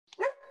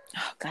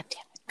God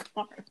damn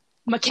it.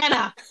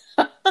 McKenna!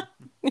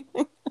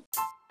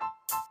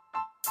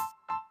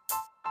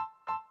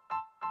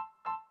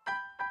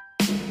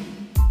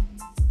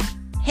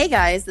 Hey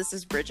guys, this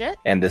is Bridget.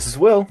 And this is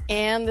Will.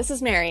 And this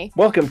is Mary.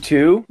 Welcome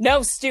to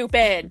No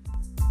Stupid!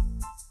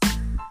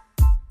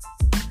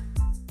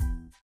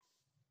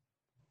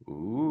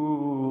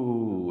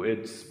 Ooh,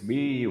 it's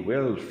me,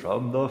 Will,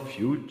 from the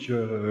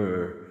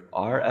future.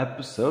 Our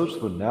episodes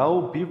will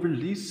now be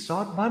released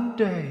on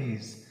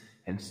Mondays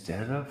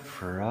instead of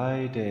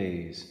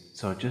Fridays.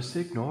 So just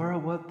ignore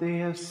what they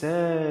have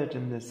said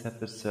in this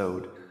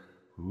episode.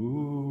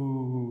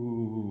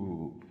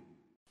 Ooh.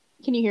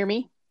 Can you hear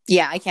me?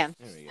 Yeah, I can.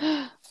 There we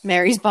go.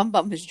 Mary's bum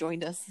has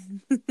joined us.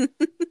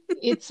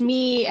 It's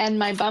me and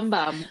my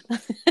bum.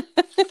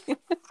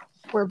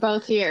 We're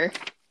both here.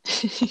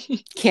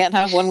 Can't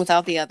have one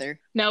without the other.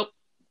 Nope.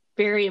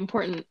 Very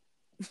important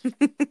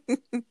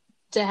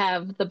to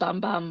have the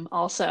bum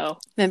also.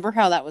 Remember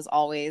how that was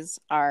always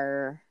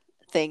our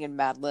thing in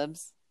Mad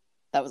Libs?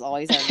 That was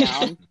always our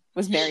noun,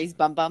 was Mary's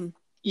bum.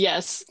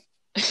 Yes.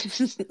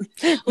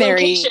 Mary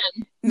Location.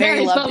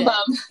 Mary Mary's loved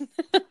bum.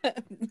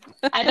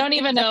 I don't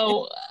even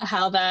know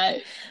how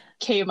that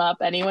came up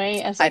anyway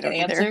as like an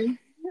answer.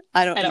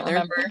 I don't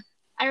remember.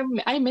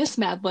 I miss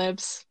Mad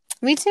Libs.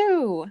 Me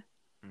too.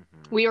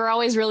 We were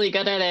always really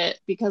good at it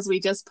because we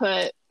just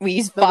put We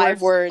used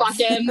 5 words.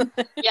 Fucking,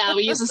 yeah,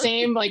 we use the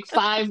same like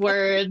 5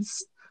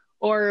 words,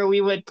 or we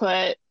would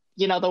put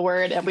the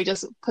word, and we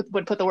just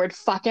would put the word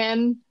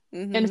fucking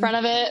in front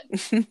of it.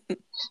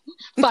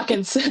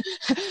 Fucking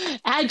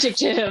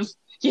adjective,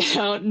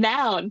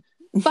 noun.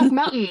 Fuck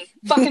mountain.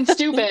 Fucking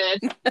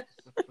stupid.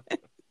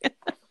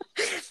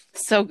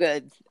 So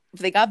good.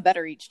 They got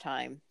better each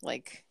time.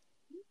 Like,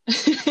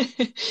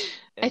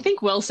 I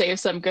think Will saved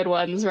some good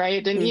ones,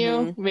 right? Didn't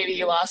you? Maybe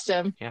you lost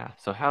him. Yeah,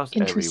 so how's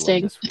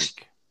Interesting. everyone this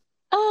week?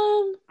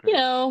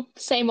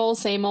 Same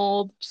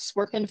old, just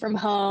working from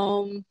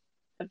home.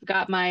 I've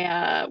got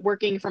my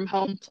working from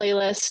home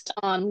playlist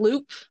on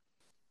loop.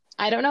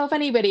 I don't know if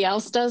anybody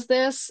else does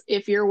this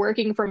if you're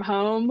working from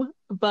home,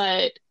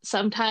 but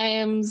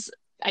sometimes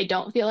I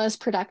don't feel as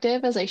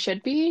productive as I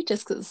should be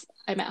just because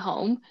I'm at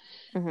home.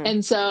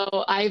 And so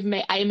I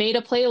made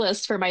a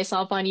playlist for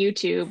myself on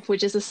YouTube,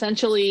 which is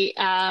essentially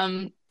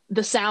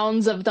the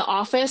sounds of The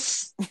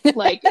Office,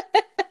 like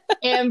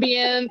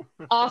ambient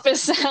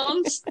office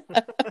sounds.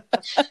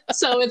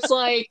 So it's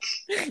like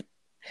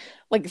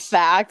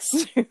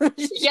facts.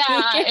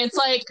 Yeah, it's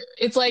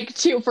like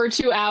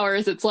 2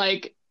 hours. It's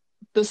like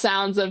the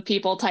sounds of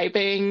people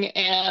typing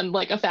and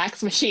like a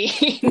fax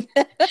machine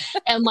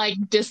and like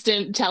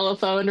distant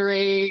telephone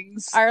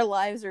rings. Our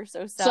lives are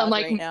so sad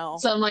right now.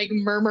 Some like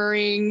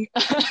murmuring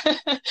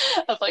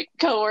of like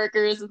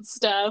coworkers and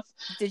stuff.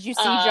 Did you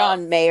see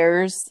John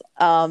Mayer's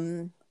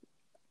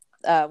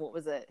what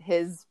was it?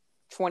 His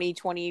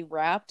 2020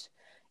 Wrapped?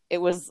 It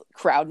was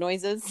crowd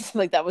noises.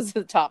 Like that was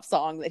the top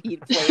song that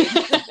he'd played.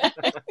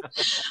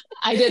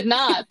 I did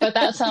not, but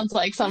that sounds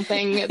like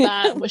something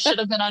that should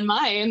have been on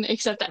mine,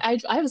 except that I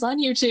was on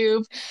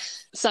YouTube.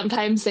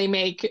 Sometimes they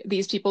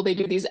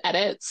do these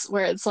edits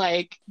where it's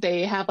like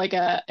they have like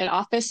an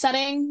office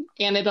setting,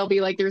 and it'll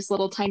be like there's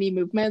little tiny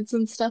movements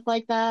and stuff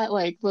like that,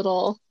 like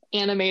little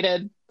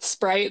animated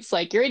sprites,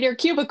 like you're in your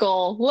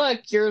cubicle,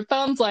 look, your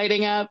phone's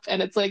lighting up,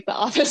 and it's like the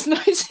office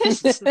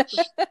noises.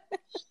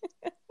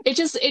 It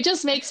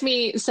just makes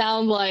me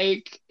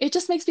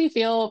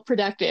feel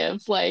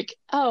productive. Like,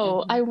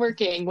 I'm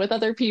working with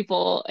other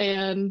people,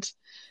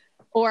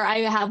 or I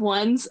have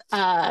ones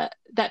that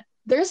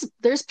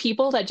there's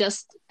people that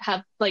just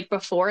have, like,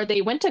 before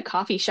they went to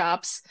coffee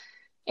shops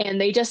and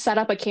they just set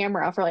up a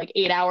camera for like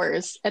 8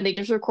 hours and they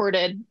just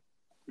recorded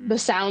the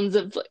sounds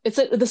of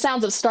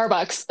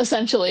Starbucks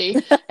essentially.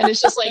 And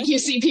it's just like you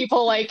see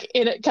people like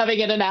coming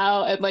in and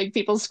out and like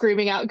people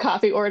screaming out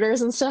coffee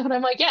orders and stuff, and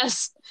I'm like,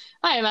 yes,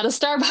 I am at a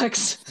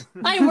Starbucks.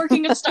 I am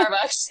working at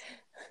Starbucks.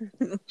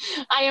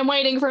 I am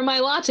waiting for my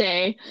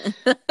latte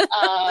For 8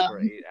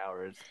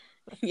 hours.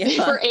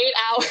 Yeah. For 8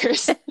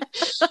 hours.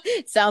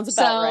 Sounds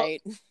about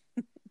right.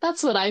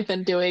 That's what I've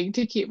been doing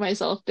to keep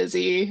myself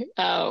busy,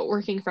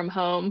 working from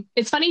home.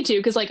 It's funny too,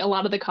 because like a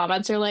lot of the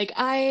comments are like,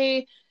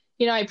 I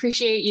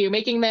appreciate you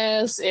making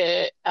this.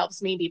 It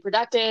helps me be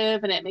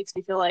productive and it makes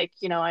me feel like,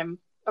 I'm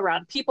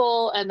around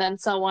people. And then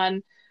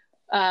someone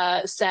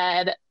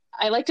said,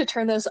 I like to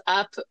turn this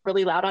up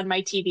really loud on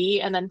my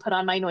TV and then put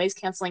on my noise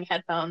canceling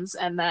headphones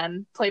and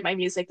then play my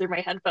music through my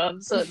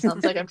headphones. So it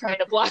sounds like I'm trying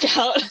to block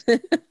out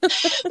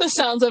the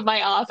sounds of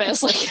my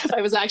office, like if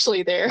I was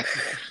actually there.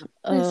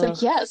 And it's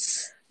like,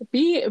 yes,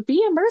 be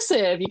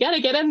immersive. You got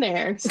to get in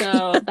there.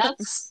 So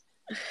that's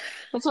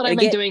what I've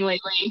been doing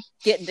lately.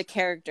 Get into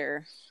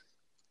character.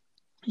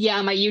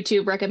 Yeah, my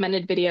YouTube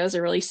recommended videos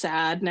are really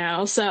sad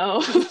now,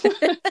 so.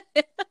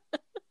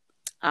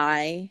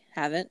 I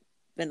haven't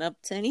been up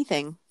to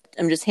anything.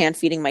 I'm just hand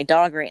feeding my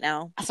dog right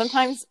now.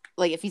 Sometimes,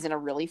 like, if he's in a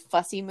really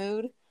fussy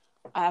mood,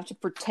 I have to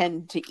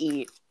pretend to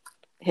eat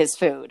his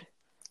food.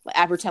 Like,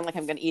 I pretend like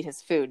I'm going to eat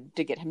his food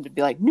to get him to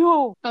be like,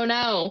 no. Oh,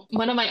 no.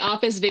 One of my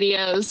office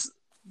videos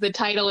the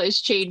title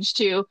is changed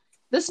to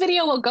 "This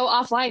video will go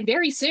offline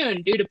very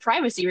soon due to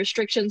privacy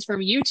restrictions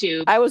from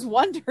YouTube." I was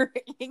wondering.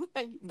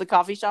 The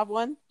coffee shop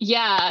one?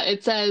 Yeah,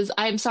 it says,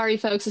 "I'm sorry,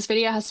 folks. This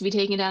video has to be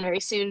taken down very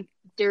soon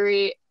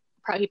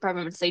he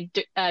probably would say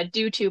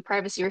due to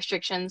privacy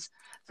restrictions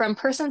from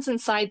persons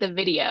inside the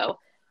video.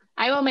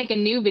 I will make a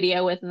new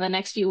video within the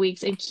next few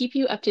weeks and keep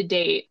you up to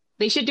date."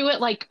 They should do it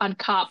like on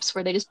Cops,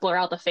 where they just blur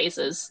out the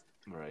faces.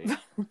 Right.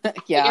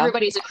 Yeah. Like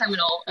everybody's a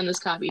criminal in this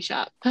coffee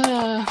shop.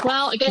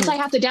 Well, I guess I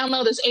have to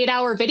download this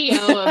 8-hour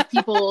video of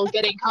people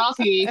getting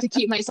coffee to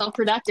keep myself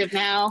productive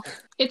now.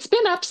 It's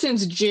been up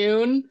since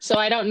June, so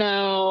I don't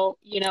know,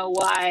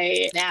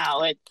 why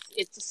now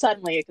it's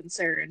suddenly a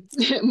concern.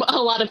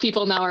 A lot of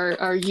people now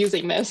are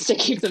using this to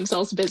keep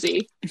themselves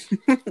busy.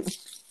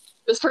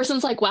 This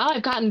person's like, wow,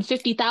 I've gotten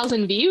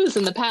 50,000 views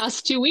in the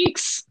past 2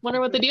 weeks.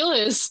 Wonder what the deal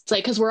is. It's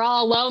like, because we're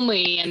all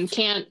lonely and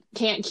can't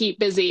keep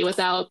busy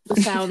without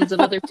the sounds of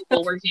other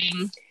people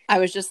working. I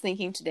was just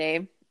thinking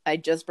today, I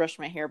just brushed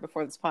my hair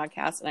before this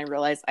podcast, and I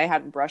realized I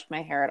hadn't brushed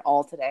my hair at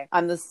all today.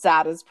 I'm the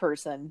saddest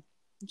person.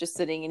 Just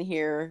sitting in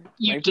here,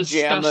 You my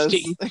pajamas.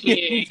 disgusting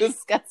pig.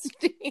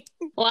 Disgusting.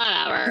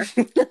 Whatever.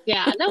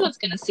 Yeah, no one's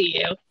going to see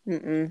you.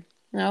 Mm-mm.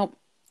 Nope.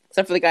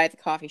 Except for the guy at the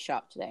coffee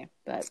shop today.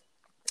 But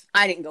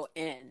I didn't go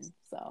in,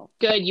 so.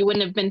 Good, you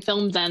wouldn't have been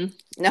filmed then.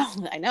 No,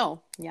 I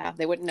know. Yeah,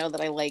 they wouldn't know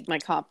that I like my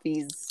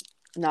coffees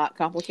not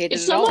complicated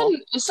Is at all.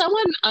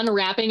 someone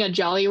unwrapping a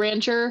Jolly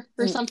Rancher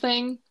or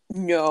something?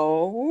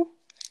 No.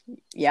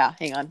 Yeah,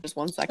 hang on, just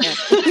 1 second.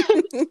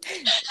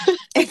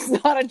 It's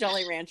not a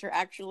Jolly Rancher,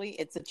 actually.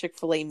 It's a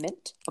Chick-fil-A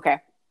mint. Okay,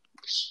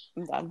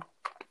 I'm done.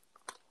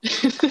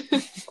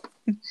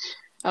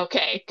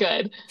 Okay,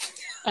 good.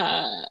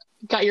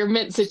 Got your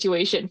mint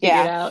situation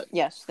figured out.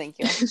 Yes, thank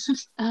you.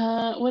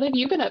 What have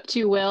you been up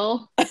to,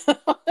 Will? His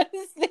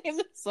name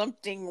is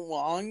something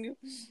Wong.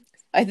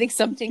 I think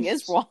something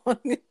is wrong.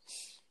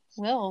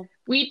 Well.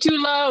 We too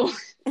low.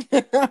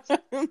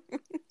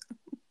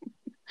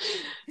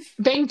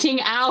 Bang ting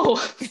ow.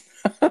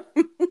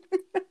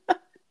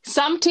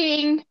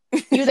 Something.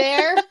 You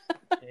there?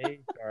 Hey,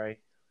 sorry.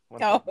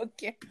 Oh,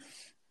 okay.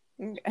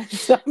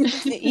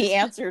 He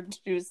answered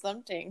to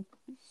something.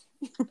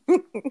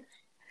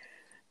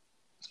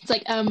 It's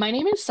like, my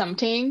name is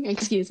Something.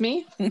 Excuse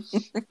me.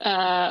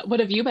 What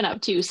have you been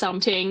up to,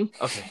 Something?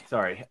 Okay,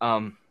 sorry.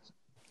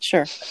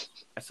 Sure.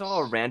 I saw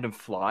a random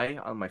fly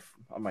on my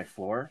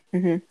floor,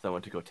 Mm-hmm. so I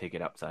went to go take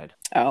it outside.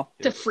 Oh.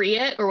 To free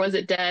it, or was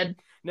it dead?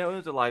 No, it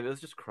was alive. It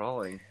was just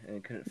crawling and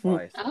it couldn't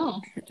fly. So,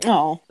 Oh.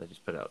 Oh. so I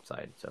just put it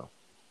outside. So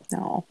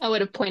No. I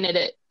would have pointed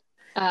it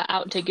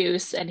out to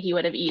Goose, and he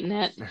would have eaten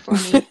it for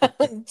me.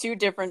 Two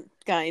different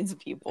kinds of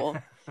people.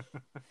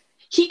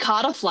 He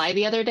caught a fly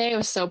the other day. I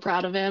was so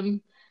proud of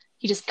him.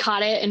 He just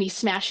caught it and he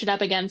smashed it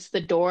up against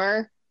the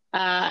door,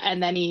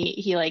 and then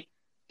he like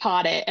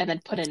pawed it and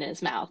then put it in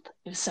his mouth.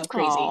 It was so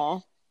crazy.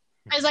 Aww.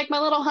 I was like, my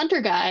little hunter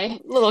guy.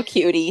 Little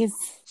cuties.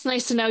 It's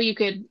nice to know you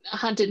could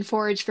hunt and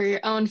forage for your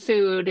own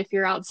food if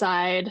you're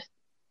outside.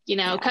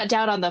 Yeah. Cut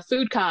down on the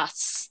food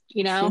costs.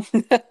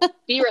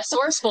 Be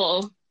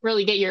resourceful.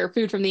 Really get your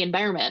food from the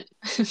environment.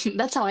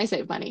 That's how I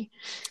save money.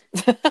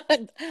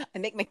 I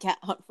make my cat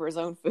hunt for his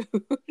own food.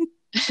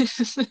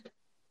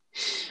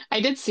 I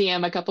did see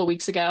him a couple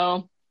weeks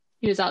ago.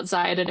 He was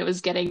outside and it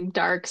was getting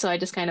dark, so I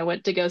just kind of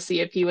went to go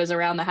see if he was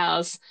around the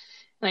house.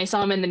 And I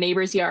saw him in the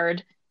neighbor's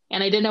yard,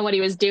 and I didn't know what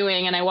he was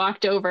doing. And I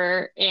walked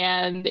over,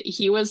 and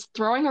he was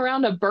throwing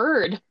around a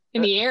bird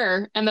in the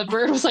air, and the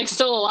bird was like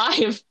still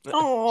alive.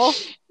 Oh,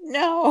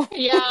 no.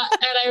 Yeah,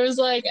 and I was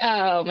like,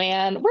 oh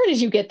man, where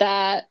did you get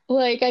that?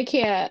 Like, I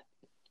can't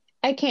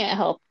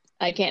help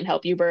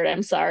you, bird.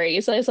 I'm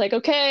sorry. So I was like,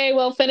 okay,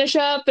 well, finish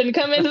up and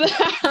come into the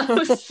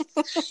house.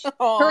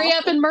 Hurry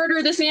up and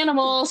murder this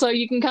animal so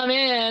you can come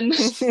in.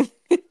 So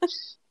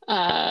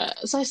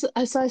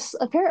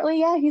apparently,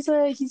 yeah, he's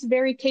a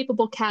very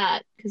capable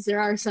cat, because there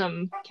are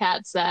some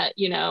cats that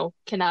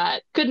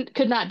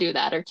could not do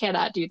that or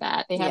cannot do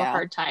that. They have a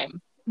hard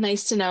time.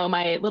 Nice to know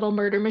my little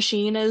murder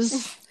machine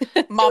is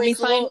Mommy's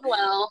doing fine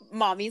well.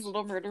 Mommy's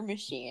little murder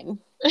machine.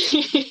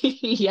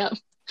 Yep.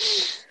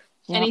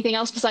 Anything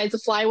else besides the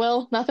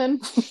flywheel?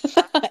 Nothing?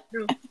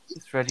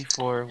 Just ready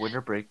for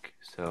winter break,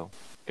 so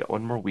got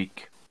one more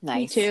week.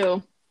 Nice. Me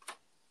too.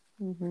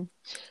 Mm-hmm.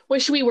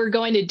 Wish we were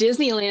going to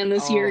Disneyland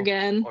this year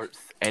again. Or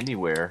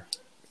anywhere,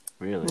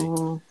 really.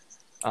 Mm.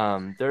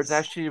 There's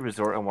actually a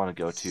resort I want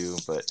to go to,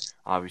 but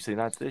obviously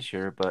not this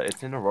year. But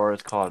it's in Aurora.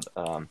 It's called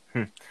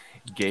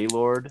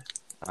Gaylord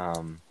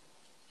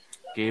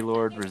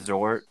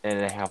Resort, and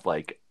they have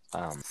like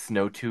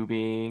snow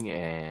tubing,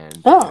 and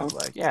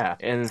they have,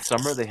 and in the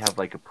summer they have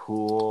like a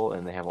pool,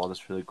 and they have all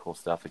this really cool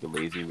stuff like a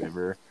lazy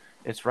river.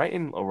 It's right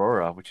in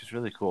Aurora, which is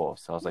really cool.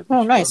 So I was like, we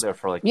should nice. go there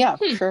for like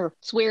sure.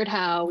 It's weird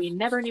how we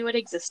never knew it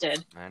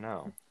existed. I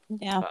know.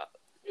 Yeah.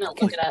 I'll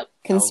look it up.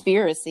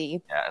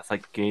 Conspiracy. Yeah, it's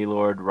like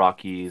Gaylord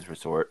Rockies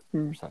Resort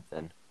or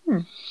something.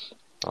 I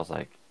was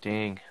like,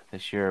 dang,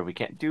 this year we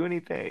can't do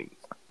anything.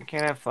 We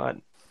can't have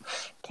fun.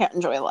 Can't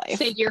enjoy life.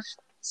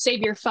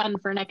 save your fun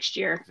for next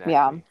year. Exactly.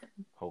 Yeah.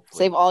 Hopefully.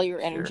 Save all your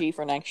next year. energy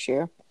for next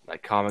year.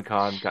 Like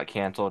Comic-Con got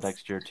canceled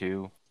next year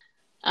too.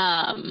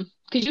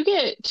 Could you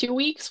get 2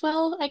 weeks,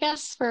 Will, I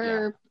guess,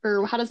 or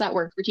how does that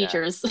work for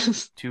teachers?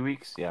 2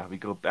 weeks, yeah. We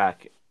go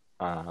back.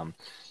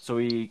 So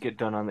we get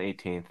done on the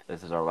 18th.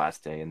 This is our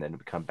last day, and then we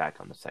come back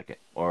on the 2nd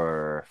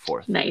or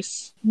 4th.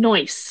 Nice.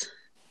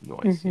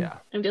 Yeah.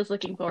 I'm just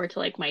looking forward to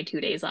like my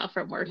 2 days off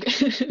from work.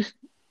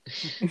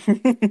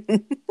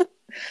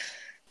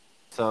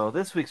 So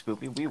this week's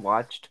movie, we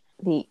watched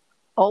The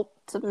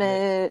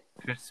Ultimate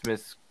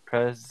Christmas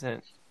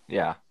Present.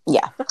 Yeah.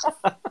 Yeah.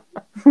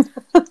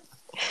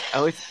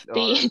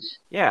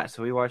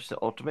 So we watched The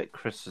Ultimate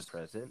Christmas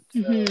Present.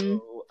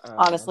 So,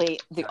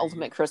 honestly, The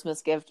Ultimate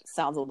Christmas Gift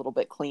sounds a little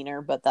bit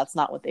cleaner, but that's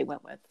not what they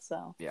went with.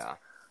 So yeah,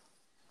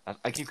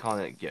 I keep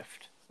calling it a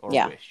gift or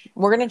wish.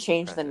 We're gonna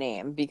change the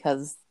name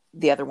because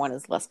the other one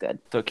is less good.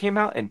 So it came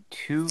out in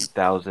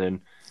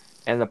 2000,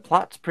 and the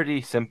plot's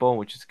pretty simple,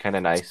 which is kind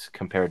of nice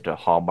compared to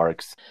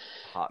Hallmark's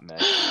hot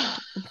mess.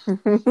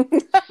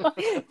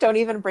 Don't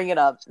even bring it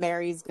up.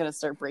 Mary's gonna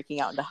start breaking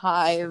out into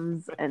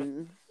hives,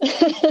 and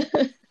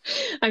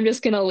I'm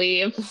just gonna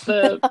leave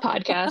the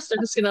podcast. I'm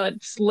just gonna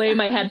lay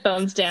my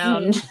headphones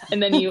down,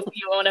 and then you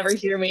won't ever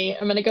hear me.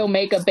 I'm gonna go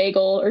make a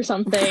bagel or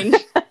something,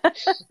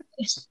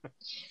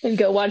 and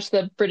go watch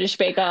the British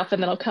Bake Off,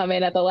 and then I'll come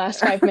in at the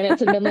last 5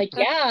 minutes and been like,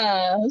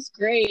 "Yeah, it was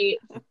great.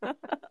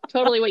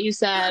 Totally what you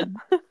said.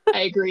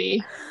 I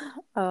agree."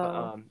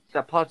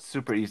 That plot's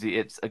super easy.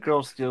 It's a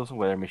girl steals a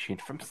weather machine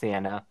from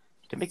Santa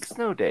to make a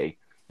snow day.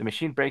 The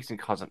machine breaks and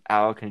causes an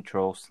out of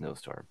control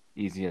snowstorm.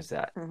 Easy as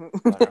that.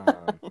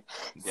 But,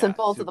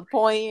 simple to the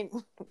point.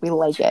 We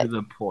like it. To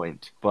the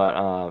point.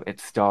 But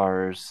it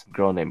stars a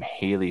girl named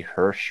Haley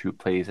Hirsch, who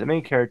plays the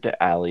main character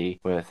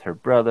Allie, with her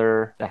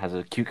brother that has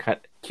a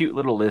cute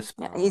little lisp.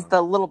 Yeah, he's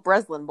the little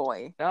Breslin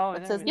boy. Oh,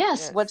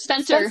 what's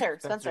Spencer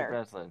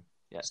Breslin.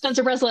 Yes.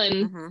 Spencer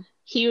Breslin.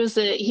 He was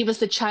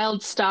the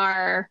child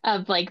star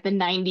of like the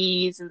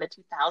 90s and the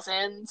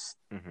 2000s,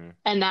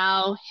 and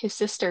now his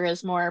sister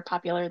is more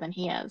popular than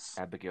he is.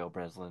 Abigail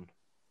Breslin.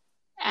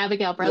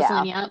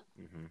 Yep.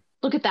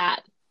 Look at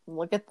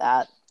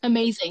that.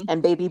 Amazing.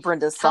 And baby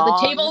Brenda's song.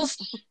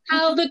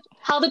 How the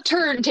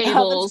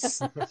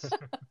turntables.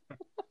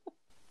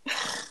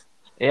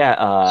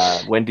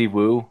 Yeah, Wendy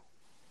Wu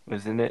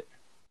was in it.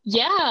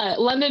 Yeah,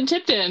 London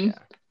Tipton.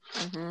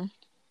 Yeah.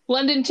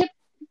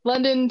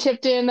 London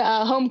Tipton,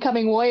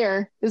 Homecoming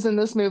Warrior, is in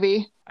this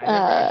movie. I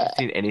haven't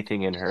seen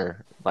anything in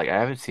her. Like, I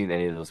haven't seen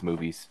any of those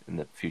movies in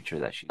the future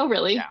that she. Oh,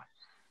 really? Yeah.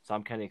 So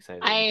I'm kind of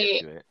excited to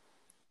get to it.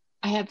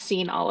 I have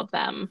seen all of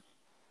them.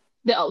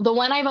 The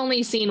one I've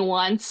only seen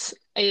once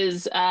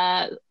is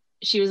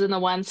she was in the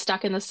one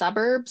Stuck in the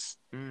Suburbs.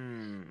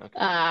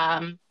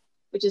 Okay.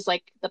 Which is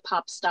like the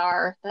pop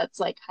star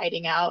that's like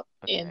hiding out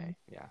in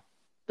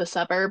the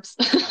suburbs.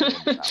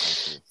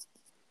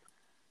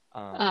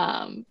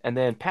 And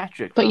then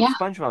Patrick from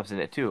SpongeBob's in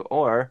it too,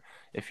 or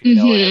if you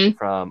know him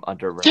from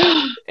Under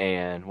Wraps.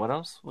 And what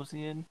else was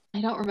he in? I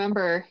don't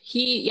remember.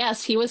 He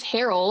was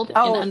Harold in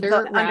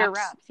Under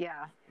Wraps.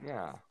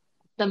 Yeah.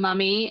 The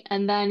Mummy,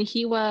 and then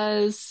he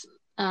was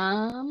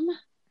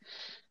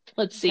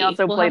let's see. He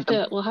also played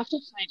we'll have to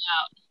find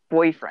out.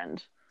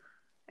 Boyfriend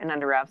in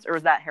Under Wraps, or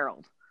was that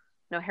Harold?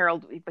 No,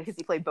 Harold, because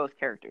he played both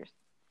characters.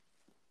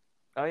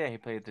 Oh yeah, he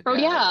played the. Oh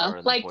yeah,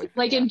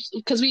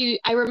 because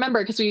I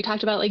remember because we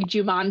talked about like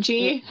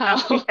Jumanji, how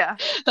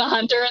the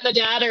hunter and the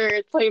dad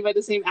are played by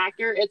the same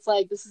actor. It's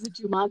like this is a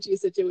Jumanji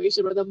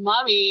situation where the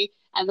mummy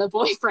and the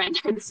boyfriend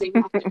are the same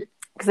actor.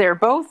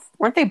 Because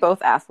weren't they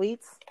both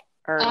athletes?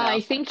 Or no? I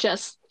think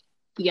just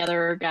the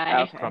other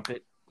guy,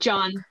 Crumpet.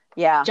 John.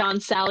 Yeah, John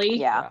Sally.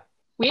 Yeah,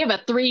 we have a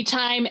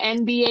 3-time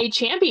NBA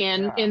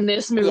champion in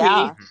this movie.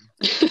 Yeah.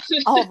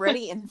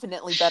 Already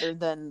infinitely better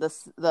than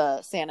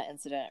the Santa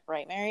incident,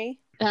 right, Mary?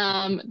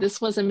 This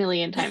was a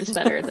million times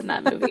better than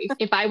that movie.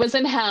 If I was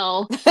in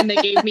hell and they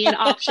gave me an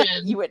option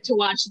to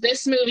watch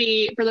this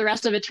movie for the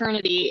rest of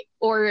eternity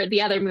or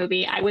the other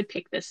movie, I would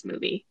pick this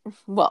movie.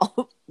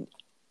 Well,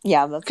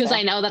 yeah, that's because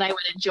I know that I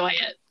would enjoy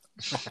it.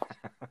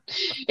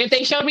 If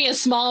they showed me a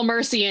small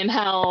mercy in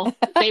hell,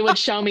 they would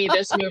show me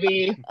this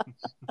movie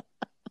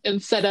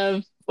instead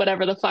of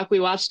whatever the fuck we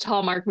watched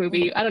Hallmark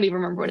movie. I don't even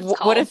remember what it's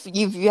called. What if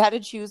you had to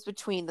choose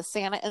between the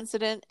Santa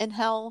incident in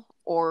hell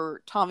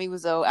or Tommy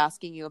Wiseau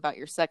asking you about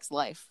your sex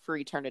life for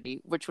eternity?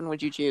 Which one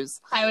would you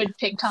choose? I would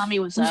pick Tommy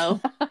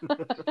Wiseau.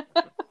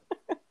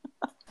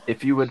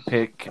 If you would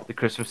pick the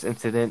Christmas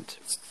incident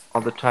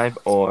all the time,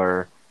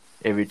 or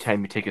every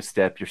time you take a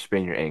step, you're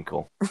spraining your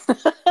ankle.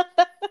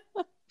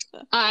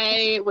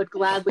 I would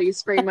gladly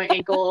sprain my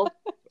ankle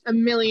a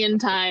million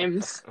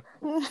times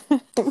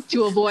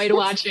to avoid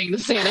watching the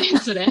Santa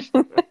incident.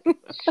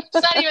 It's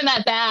not even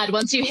that bad.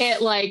 Once you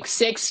hit like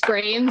 6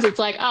 sprains, it's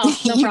like, oh,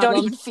 no you problem.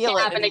 Don't even feel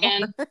it happen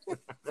again.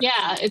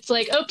 Yeah, it's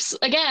like, oops,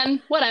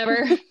 again,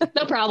 whatever,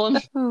 no problem.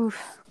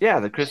 Yeah,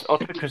 the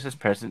Ultimate Christmas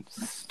Present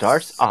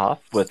starts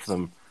off with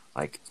some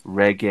like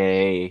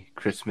reggae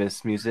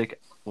Christmas music.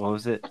 What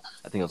was it?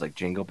 I think it was like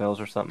Jingle Bells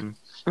or something.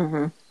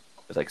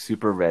 It's like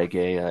super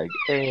reggae, like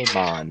 "Hey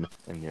man,"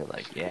 and you're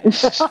like, yeah.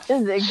 It's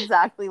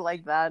exactly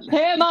like that.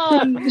 Hey,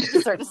 Mom!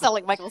 Start to sound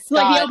like Michael It's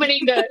like the Scott.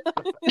 opening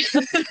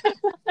to...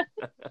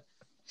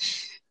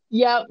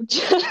 Yep,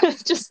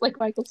 just like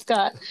Michael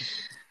Scott.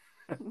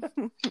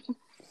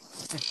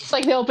 It's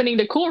like the opening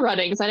to Cool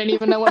Runnings. I didn't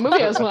even know what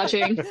movie I was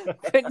watching.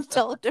 Couldn't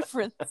tell the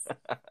difference.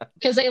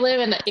 Because they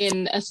live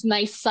in a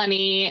nice,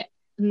 sunny,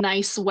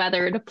 nice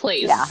weathered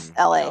place. Yeah,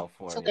 LA.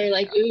 California, So they're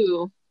like,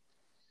 ooh,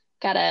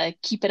 gotta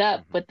keep it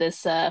up with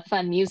this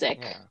fun music.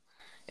 Yeah.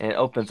 And it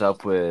opens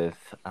up with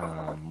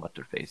what's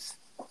her face,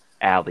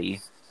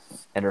 Allie,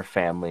 and her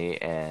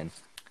family, and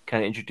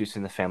kind of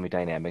introducing the family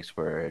dynamics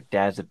where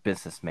dad's a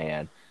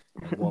businessman,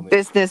 and woman,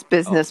 Business.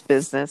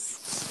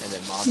 and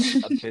then mom's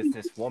a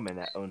businesswoman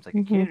that owns like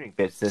a catering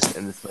business,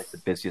 and this is like the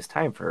busiest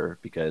time for her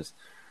because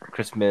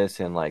Christmas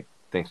and like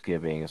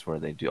Thanksgiving is where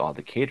they do all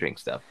the catering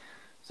stuff.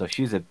 So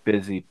she's a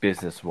busy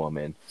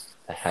businesswoman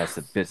that has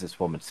a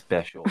businesswoman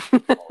special.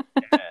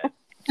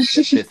 And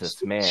the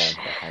businessman that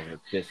has a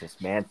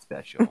businessman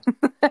special.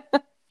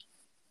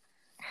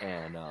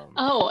 And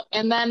Oh,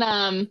 and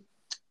then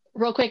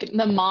real quick,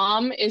 the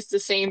mom is the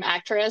same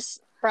actress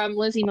from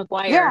Lizzie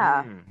McGuire.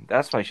 Yeah.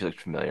 That's why she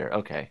looked familiar.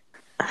 Okay.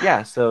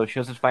 Yeah, so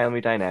shows this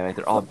family dynamic.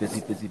 They're all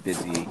busy.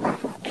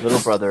 Little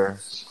brother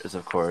is,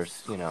 of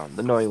course, the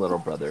annoying little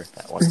brother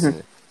that wants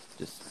to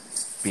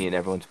just be in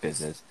everyone's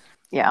business.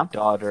 Yeah.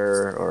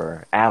 Daughter,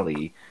 or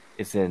Allie,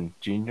 is in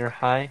junior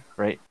high,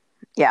 right?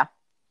 Yeah.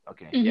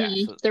 Okay, Mhm.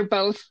 yeah. So They're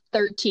both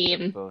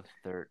 13. both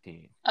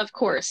 13. Of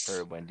course.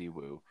 For Wendy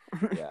Wu.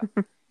 Yeah.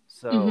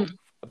 So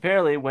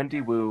apparently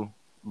Wendy Wu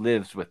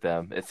lives with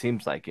them. It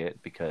seems like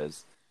it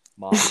because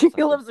mom She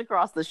lives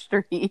across the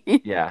street.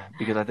 Yeah,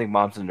 because I think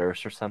mom's a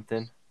nurse or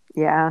something.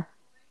 Yeah.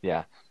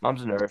 Yeah,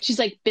 mom's a nurse. She's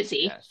like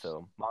busy. Yeah,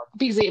 so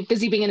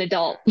Busy being an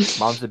adult.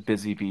 mom's a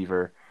busy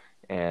beaver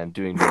and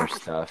doing nurse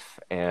stuff,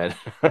 and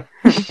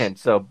and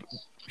so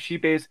she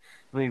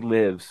basically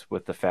lives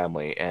with the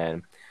family,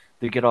 and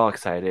they get all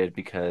excited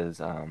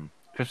because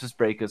Christmas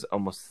break is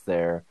almost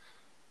there,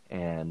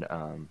 and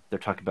they're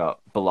talking about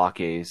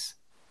Balake's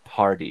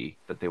party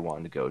that they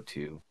wanted to go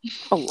to.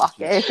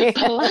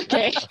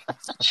 Balake.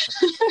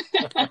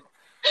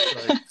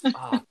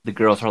 The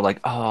girls are like,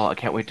 "Oh, I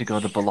can't wait to go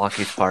to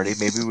Balake's party.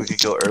 Maybe we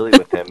could go early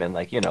with him and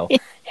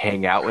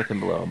hang out with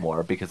him a little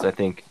more." Because I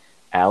think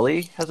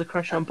Allie has a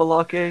crush on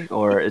Balake,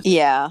 or it's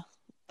Yeah.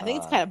 I think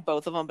it's kind of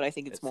both of them, but I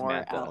think it's more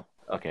Samantha.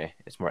 Okay,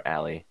 it's more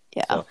Allie.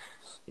 Yeah. So,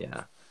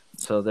 yeah.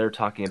 So they're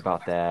talking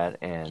about that,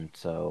 and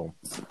so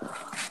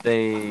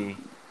they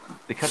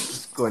cut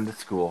to going to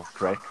school,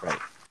 correct? Right.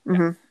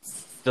 Mm-hmm. Yeah.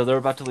 So they're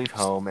about to leave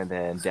home, and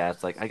then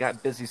Dad's like, "I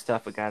got busy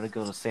stuff. I gotta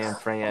go to San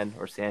Fran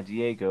or San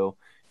Diego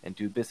and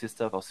do busy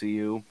stuff. I'll see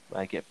you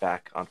when I get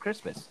back on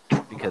Christmas,"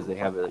 because they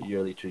have a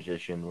yearly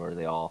tradition where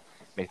they all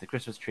make the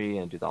Christmas tree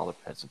and do all the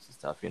presents and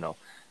stuff.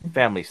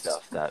 Family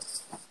stuff that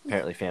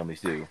apparently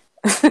families do.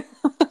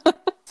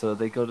 So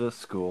they go to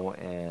school,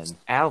 and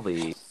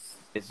Allie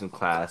is in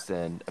class,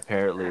 and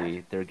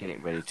apparently they're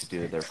getting ready to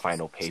do their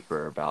final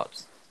paper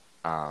about,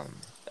 I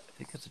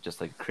think it's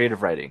just like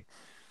creative writing.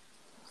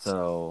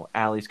 So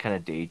Allie's kind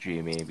of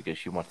daydreaming because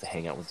she wants to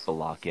hang out with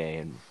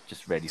Balake and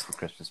just ready for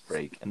Christmas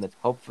break. And then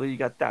hopefully you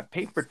got that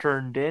paper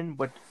turned in.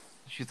 But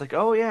she's like,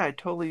 "Oh yeah, I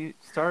totally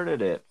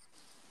started it."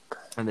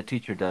 And the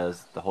teacher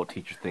does the whole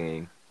teacher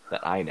thing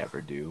that I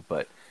never do,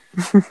 but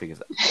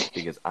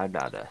because I'm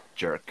not a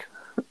jerk.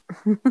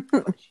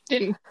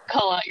 Didn't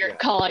call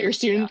out your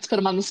students, put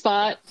them on the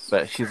spot.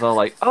 But she's all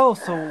like, "Oh,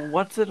 so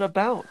what's it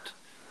about?"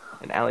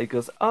 And Allie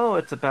goes, "Oh,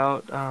 it's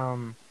about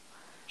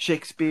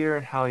Shakespeare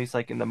and how he's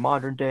like in the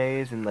modern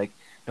days and like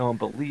no one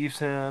believes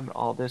him,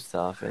 all this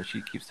stuff." And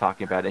she keeps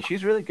talking about it. And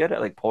she's really good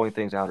at like pulling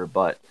things out her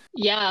butt.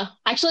 Yeah.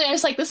 Actually, I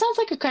was like, this sounds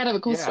like a kind of a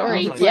cool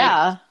story. Like,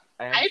 yeah.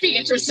 I'd be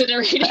interested in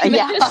reading this.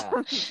 Yeah.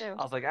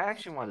 I was like, I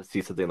actually want to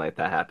see something like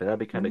that happen. That'd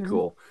be kind of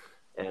cool.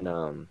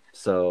 And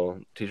so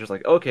teacher's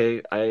like,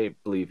 "Okay, I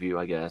believe you,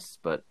 I guess,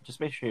 but just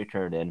make sure you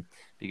turn it in.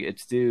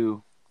 It's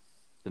due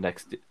the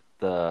next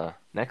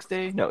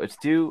day? No, it's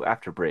due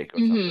after break or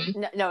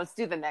something." No, it's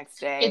due the next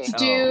day. It's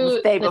due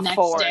the day the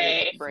before next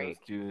day. break. So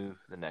it's due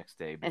the next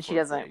day before And she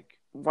doesn't break.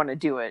 want to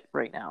do it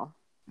right now.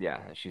 Yeah,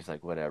 and she's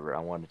like, "Whatever, I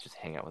want to just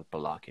hang out with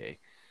Balake."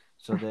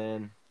 So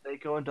then they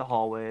go into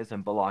hallways,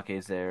 and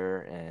Balake's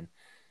there, and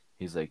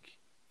he's like,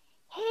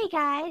 "Hey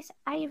guys,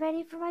 are you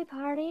ready for my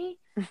party?"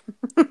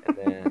 and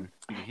then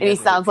he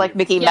sounds like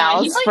Mickey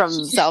Mouse from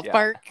South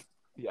Park.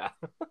 Yeah.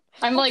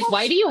 I'm like,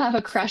 why do you have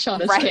a crush on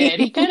this Right. kid?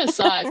 He kind of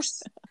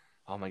sucks.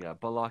 Oh my god,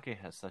 Balake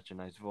has such a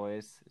nice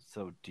voice. It's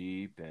so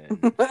deep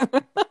and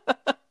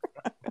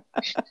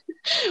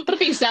What if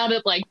he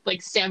sounded like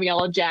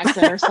Samuel L.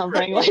 Jackson or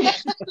something? Like,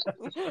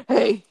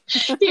 Hey.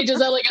 he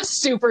just had like a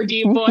super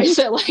deep voice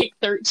at like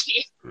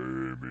 13.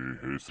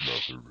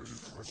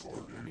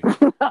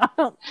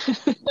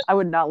 I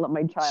would not let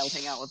my child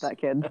hang out with that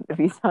kid if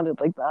he sounded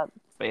like that.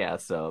 But yeah,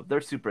 so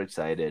they're super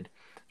excited.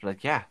 They're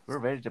like, "Yeah, we're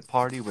ready to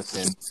party with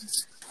him."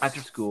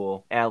 After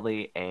school,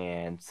 Allie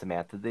and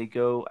Samantha, they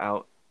go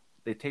out.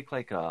 They take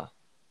like a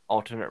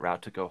alternate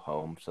route to go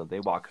home. So they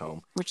walk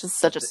home. Which is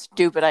such a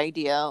stupid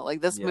idea.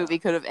 Like, this Yeah. movie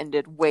could have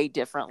ended way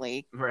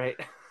differently. Right.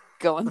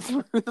 Going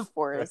through the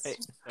forest.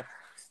 Right.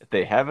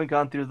 They haven't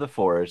gone through the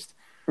forest.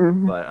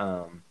 Mm-hmm.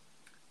 But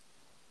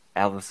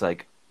Alice,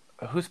 like,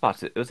 who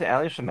spots it? Was it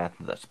Allie or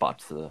Samantha that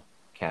spots the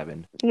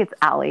cabin? I think it's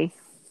Allie.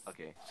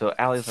 Okay, so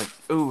Allie's like,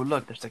 ooh,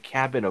 look, there's a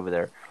cabin over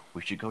there.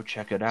 We should go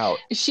check it out.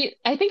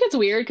 I think it's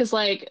weird because,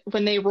 like,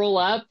 when they roll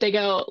up, they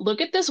go,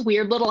 look at this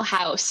weird little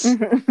house.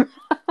 Mm-hmm.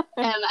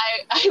 And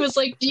I was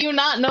like, do you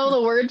not know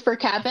the word for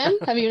cabin?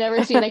 Have you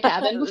never seen a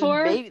cabin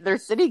before? They're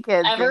city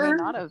kids. Ever? They may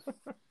not have.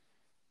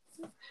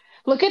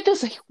 Look at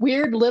this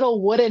weird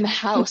little wooden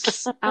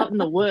house out in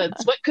the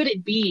woods. What could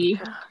it be?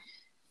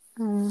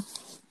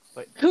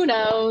 But, who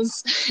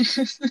knows?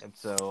 And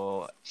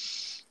so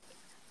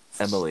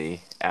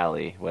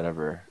Allie,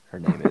 whatever her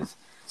name is,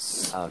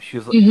 she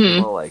was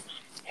like,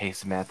 hey,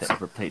 Samantha,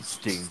 ever played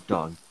Ding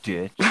Dong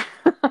Ditch?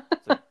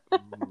 Like,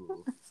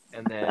 ooh.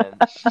 And then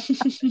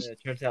it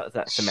turns out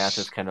that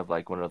Samantha's kind of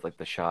like one of like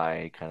the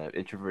shy, kind of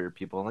introverted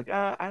people. Like,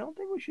 I don't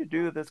think we should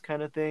do this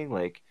kind of thing.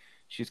 Like,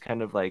 she's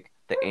kind of like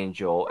the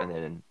angel, and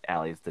then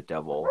Allie's the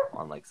devil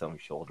on like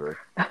someone's shoulder.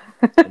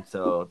 And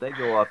so they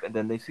go up, and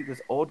then they see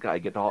this old guy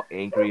get all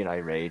angry and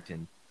irate,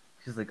 and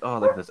she's like, "Oh,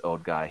 look at this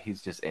old guy.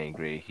 He's just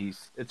angry.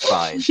 It's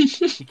fine.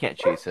 He can't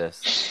chase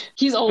us.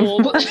 He's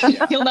old.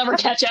 Yeah. He'll never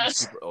catch us. He's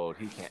super old.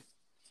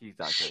 He's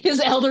not good. His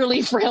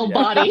elderly, frail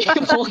body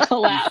will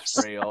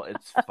collapse. Frail.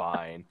 It's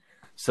fine."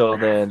 So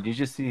then you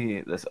just see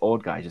this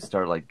old guy just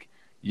start like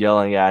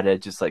yelling at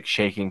it, just like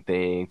shaking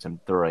things and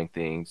throwing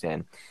things,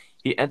 and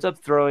he ends up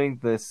throwing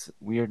this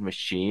weird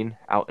machine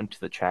out into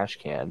the trash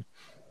can,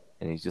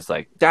 and he's just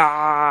like,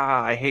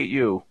 "Ah, I hate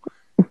you."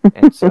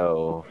 And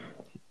so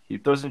he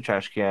throws in the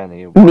trash can. And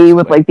he Me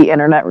with like the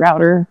internet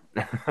router,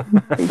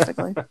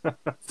 basically.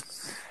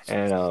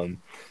 And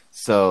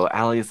so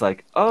Allie's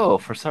like, "Oh,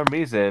 for some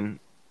reason,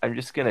 I'm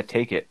just gonna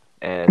take it,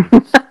 and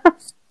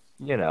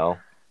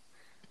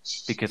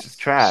because it's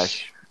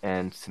trash."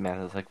 And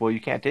Samantha's like, "Well, you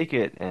can't take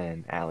it."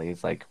 And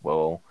Allie's like,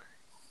 "Well,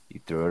 you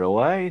threw it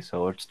away,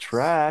 so it's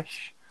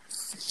trash."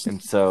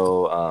 And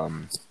so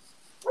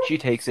she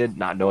takes it,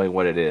 not knowing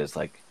what it is.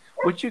 Like,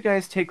 would you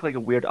guys take like a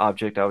weird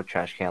object out of a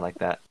trash can like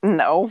that?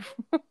 No.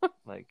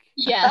 Like,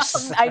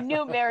 yes. I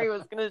knew Mary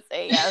was gonna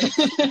say yes.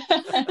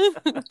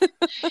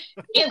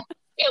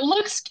 It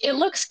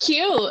looks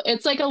cute. It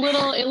looks like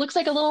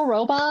a little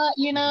robot,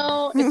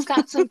 It's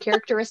got some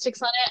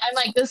characteristics on it. I'm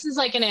like, this is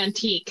like an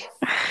antique.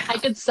 I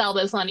could sell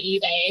this on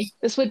eBay.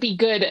 This would be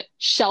good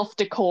shelf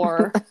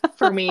decor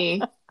for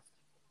me.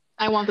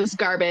 I want this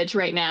garbage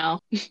right now.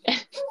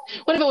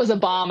 What if it was a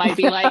bomb? I'd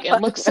be like,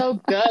 it looks so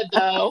good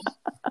though.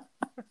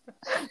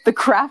 The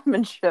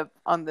craftsmanship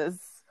on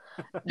this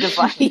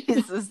device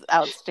is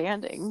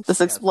outstanding.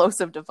 This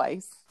explosive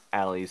device.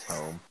 Allie's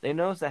home. They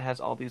notice that it has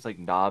all these like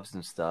knobs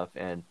and stuff,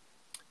 and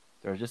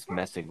they're just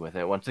messing with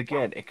it. Once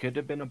again, it could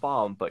have been a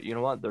bomb, but you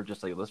know what? They're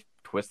just like, let's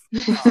twist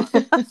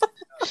the knob.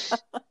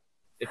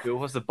 If it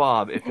was a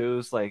bomb, if it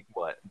was like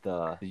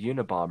the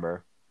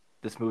Unabomber,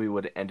 this movie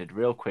would have ended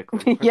real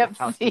quickly. Yep. The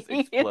house just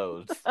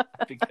explodes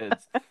because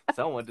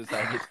someone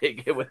decided to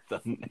take it with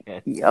them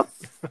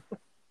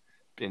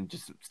and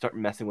just start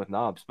messing with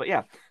knobs. But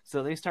yeah,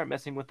 so they start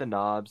messing with the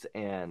knobs,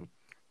 and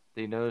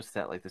they notice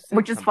that like the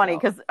which is funny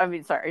because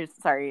sorry,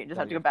 I just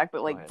have to go back,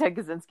 but like Ted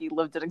Kaczynski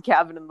lived in a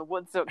cabin in the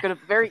woods, so it could have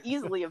very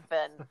easily have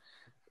been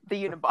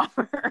the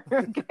Unabomber.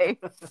 Okay,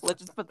 let's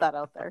just put that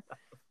out there.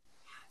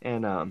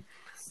 And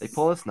they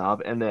pull this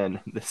knob, and then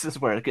this is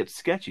where it gets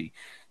sketchy.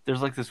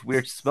 There's like this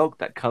weird smoke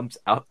that comes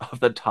out of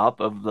the top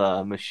of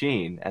the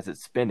machine as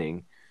it's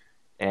spinning,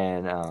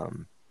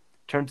 and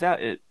turns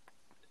out it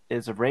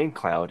is a rain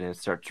cloud, and it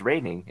starts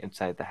raining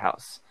inside the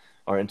house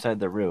or inside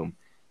the room.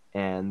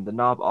 And the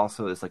knob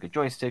also is like a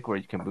joystick where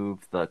you can move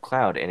the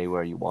cloud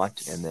anywhere you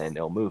want, and then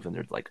it'll move. And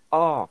they're like,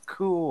 "Oh,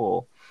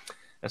 cool!"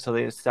 And so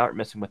they start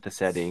messing with the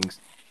settings.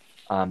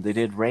 They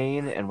did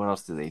rain, and what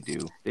else did they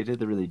do? They did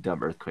the really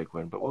dumb earthquake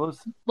one, but what was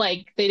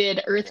like they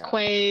did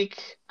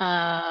earthquake,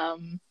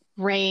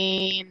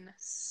 rain.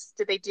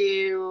 Did they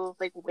do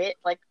like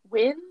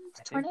wind,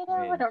 tornado?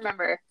 I don't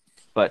remember.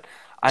 But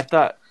I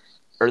thought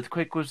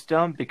earthquake was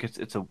dumb because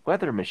it's a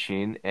weather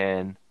machine,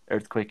 and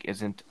earthquake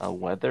isn't a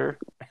weather.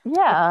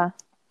 Yeah.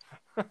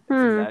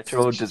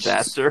 Natural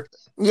disaster.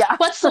 Yeah.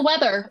 What's the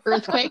weather?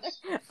 Earthquake?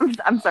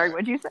 I'm sorry,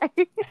 what'd you say?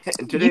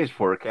 In today's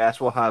forecast,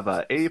 we'll have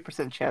a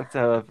 80% chance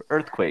of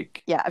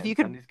earthquake. Yeah, if you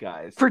could these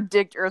guys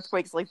predict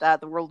earthquakes like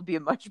that, the world would be a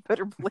much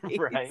better place.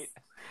 Right.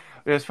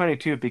 It was funny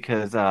too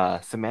because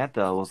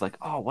Samantha was like,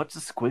 "Oh, what's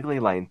the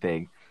squiggly line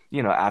thing?"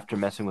 After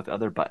messing with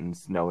other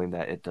buttons, knowing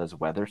that it does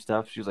weather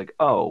stuff, she was like,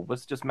 "Oh,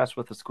 let's just mess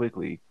with the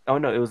squiggly." Oh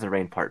no, it was the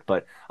rain part,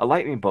 but a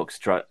lightning bolt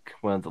struck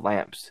one of the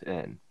lamps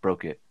and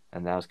broke it,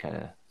 and that was kind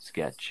of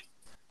sketch.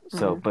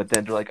 So, but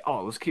then they're like,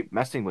 "Oh, let's keep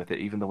messing with it,"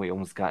 even though we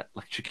almost got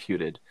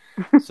electrocuted.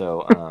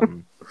 So,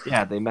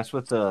 yeah, they mess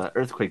with the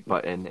earthquake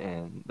button,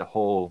 and the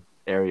whole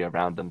area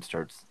around them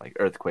starts like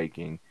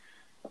earthquaking,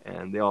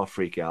 and they all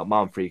freak out.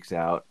 Mom freaks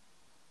out.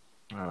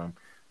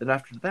 Then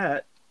after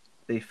that,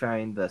 they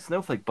find the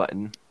snowflake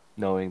button,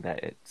 knowing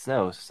that it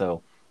snows.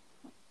 So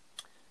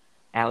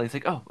Allie's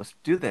like, "Oh, let's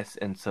do this,"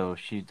 and so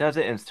she does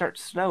it, and it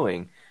starts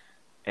snowing,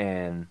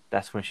 and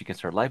that's when she gets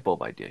her light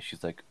bulb idea.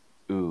 She's like,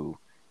 "Ooh,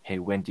 hey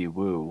Wendy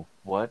Woo,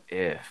 what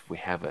if we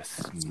have a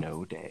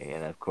snow day?"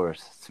 And of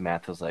course,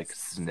 Samantha's like,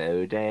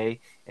 "Snow day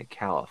in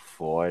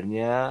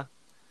California?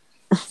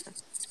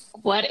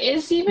 What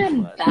is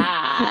even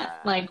that?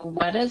 Like,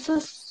 what is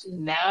a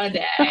snow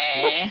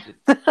day?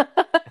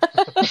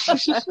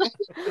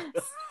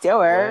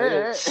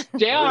 Stuart.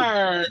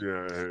 Stuart.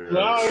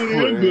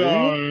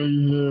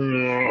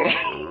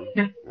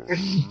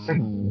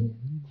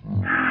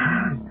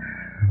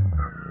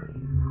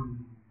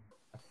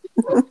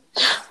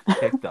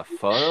 Pick the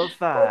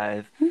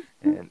 405."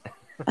 And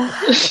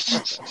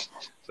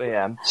but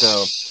yeah,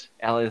 so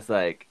Allie's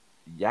like,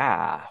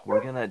 "Yeah,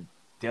 we're gonna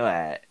do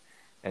it."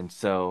 And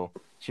so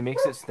she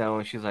makes it snow,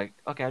 and she's like,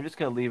 "Okay, I'm just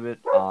gonna leave it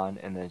on,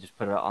 and then just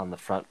put it on the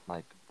front,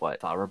 like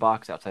flower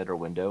box outside her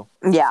window."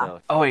 Yeah.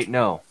 So, oh wait,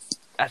 no,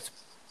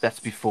 that's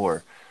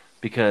before,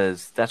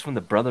 because that's when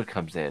the brother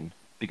comes in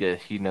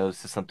because he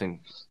knows there's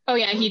something. Oh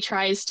yeah, he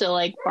tries to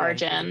like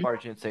barge in.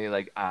 Barge in, saying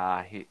like,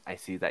 I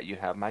see that you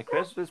have my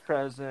Christmas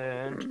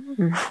present,"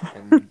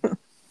 and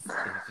he's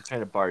just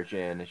trying to barge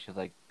in, and she's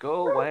like,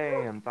 "Go away,"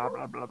 and blah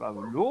blah blah blah.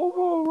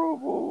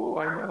 Whoa,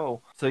 I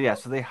know. So yeah,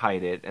 so they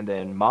hide it, and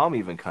then Mom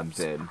even comes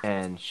in,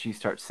 and she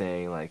starts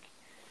saying like,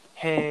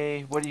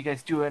 "Hey, what are you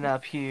guys doing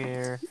up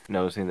here?"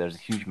 Noticing there's a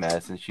huge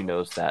mess, and she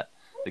knows that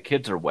the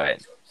kids are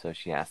wet, so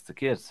she asks the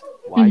kids,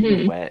 "Why are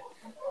you wet?"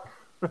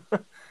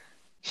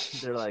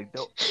 They're like,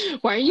 "No,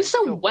 why are you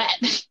so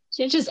wet?" You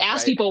can't just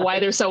ask people why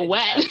they're so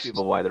wet. Ask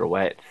people why they're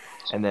wet,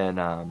 and then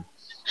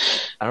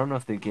I don't know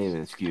if they gave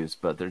an excuse,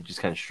 but they're just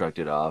kind of shrugged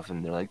it off,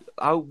 and they're like,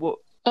 "Oh, well."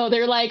 Oh,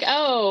 they're like,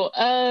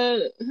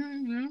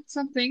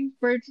 something.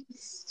 We're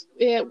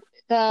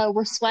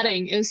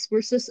sweating.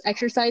 We're just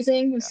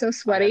exercising. We're so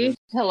sweaty.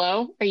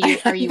 Hello, are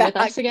you with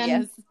us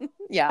again? Yes.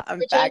 Yeah, I'm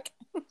Bridget? back.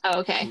 Oh,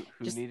 okay.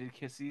 Who needed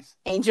kissies?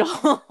 Angel,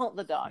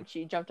 the dog.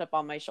 She jumped up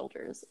on my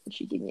shoulders and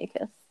she gave me a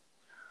kiss.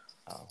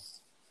 Oh.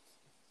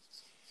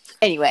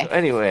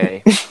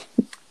 Anyway.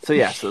 So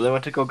yeah, so they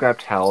went to go grab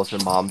towels,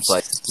 and Mom's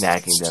like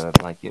nagging them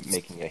and like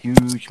making a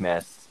huge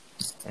mess,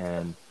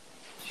 and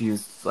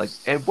she's like,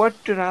 "And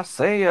what did I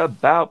say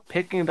about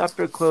picking up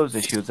your clothes?"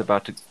 And she was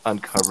about to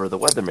uncover the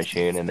weather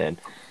machine, and then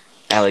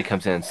Allie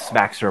comes in and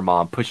smacks her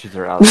mom, pushes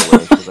her out of the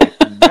way. She's like,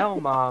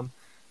 "No, Mom,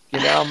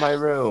 get out of my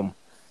room."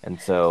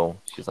 And so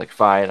she's like,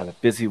 "Fine, I'm a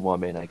busy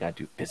woman. I gotta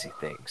do busy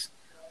things."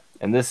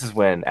 And this is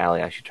when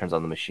Allie actually turns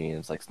on the machine.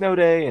 It's like snow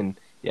day, and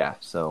yeah,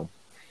 so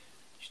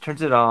she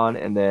turns it on,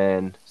 and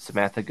then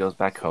Samantha goes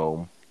back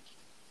home,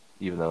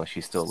 even though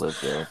she still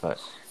lives there,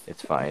 but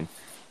it's fine.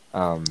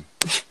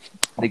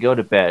 They go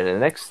to bed, and the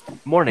next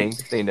morning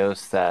they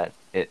notice that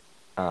it's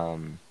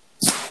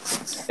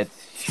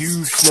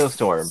huge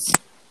snowstorm,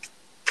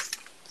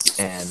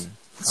 and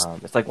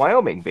it's like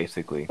Wyoming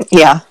basically.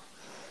 Yeah.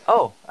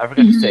 Oh, I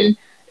forgot to say,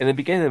 in the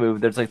beginning of the movie,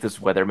 there's like this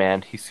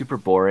weatherman. He's super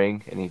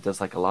boring, and he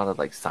does like a lot of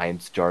like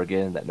science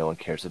jargon that no one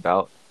cares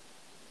about,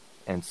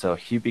 and so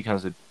he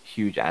becomes a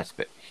huge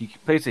aspect. He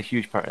plays a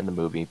huge part in the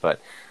movie, but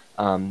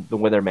the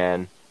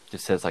weatherman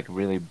just says like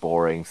really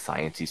boring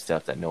sciencey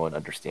stuff that no one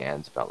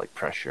understands about like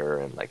pressure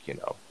and like, you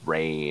know,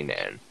 rain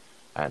and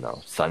I don't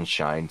know,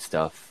 sunshine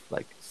stuff,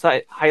 like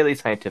highly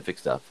scientific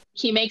stuff.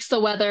 He makes the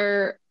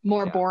weather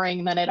more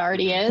boring than it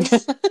already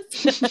is,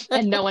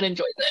 and no one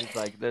enjoys it. He's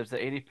like, "There's an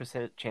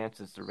 80% chance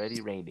it's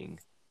already raining."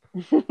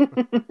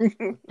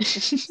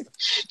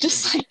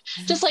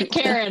 just like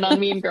Karen on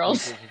Mean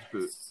Girls.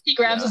 He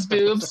grabs his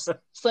boobs.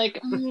 It's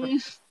like.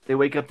 They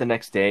wake up the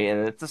next day,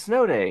 and it's a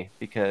snow day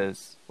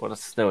because, well,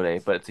 it's a snow day,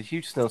 but it's a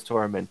huge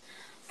snowstorm, and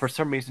for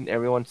some reason,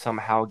 everyone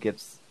somehow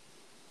gets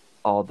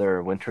all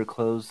their winter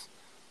clothes,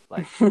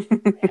 like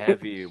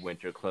heavy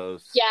winter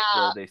clothes. Yeah.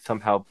 Where they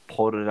somehow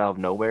pulled it out of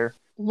nowhere.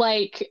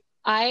 Like,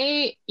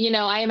 I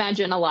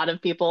imagine a lot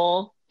of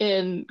people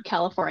in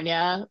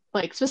California,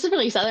 like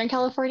specifically Southern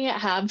California,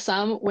 have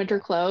some winter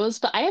clothes,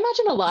 but I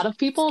imagine a lot of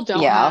people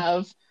don't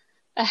have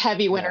a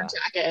heavy winter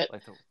jacket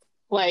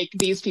like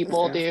these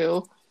people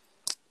do.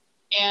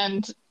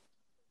 And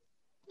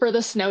for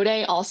the snow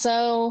day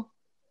also,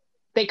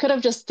 they could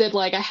have just did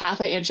like a half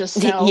an inch of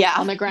snow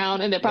on the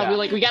ground, and they're probably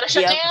like, "We gotta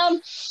shut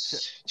down!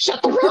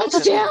 Shut the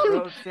roads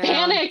down!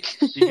 Panic!"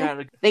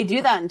 They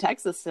do that in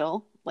Texas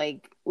still,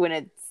 like when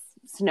it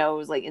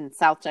snows, like in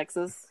South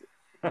Texas.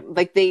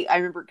 Like I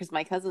remember because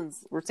my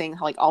cousins were saying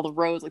how like all the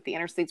roads, like the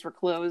interstates were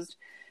closed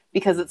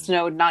because it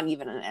snowed not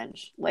even an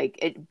inch. Like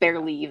it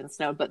barely even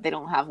snowed, but they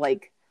don't have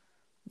like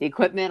the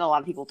equipment. A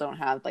lot of people don't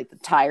have like the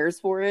tires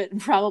for it,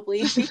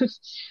 probably.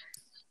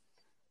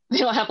 They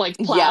don't have like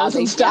plows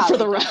and stuff for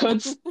the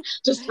roads,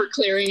 just for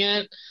clearing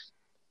it.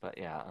 But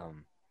they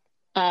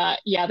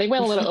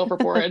went a little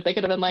overboard. They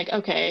could have been like,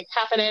 okay,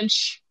 half an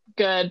inch,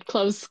 good.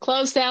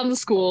 Close down the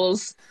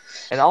schools.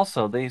 And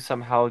also, they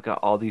somehow got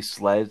all these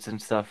sleds and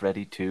stuff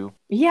ready too.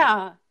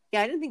 Yeah,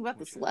 I didn't think about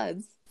the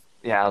sleds.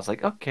 Yeah, I was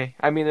like, okay.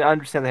 I mean, I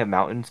understand they have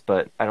mountains,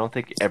 but I don't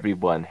think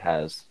everyone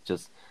has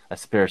just a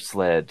spare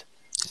sled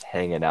just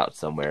hanging out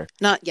somewhere.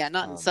 Not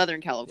in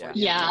Southern Yeah. California. I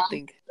Yeah, don't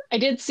think. I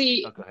did Oh,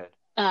 see go ahead.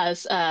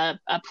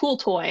 a pool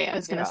toy. I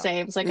was gonna Yeah. say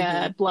it was like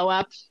Mhm. a blow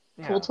up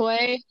pool Yeah.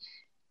 toy,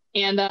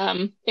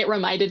 and it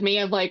reminded me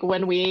of like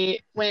when we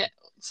went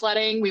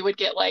sledding, we would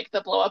get like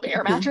the blow up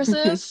air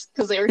mattresses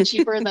because they were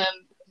cheaper than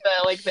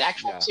the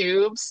actual Yeah.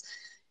 tubes,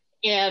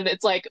 and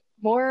it's like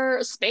more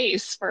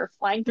space for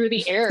flying through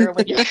the air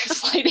when you're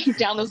sliding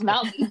down this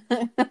mountain.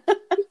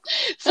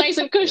 It's nice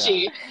and Yeah.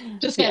 cushy.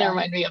 Just kind of Yeah.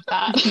 remind me of It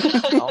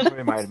that. also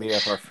reminded me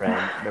of our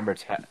friend.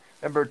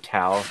 Remember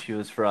Tao? She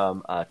was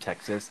from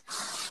Texas,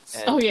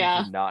 Oh and she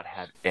yeah. did not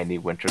have any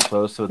winter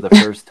clothes. So the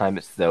first time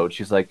it snowed,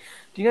 she's like,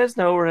 "Do you guys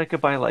know where I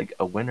could buy like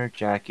a winter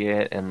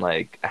jacket and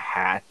like a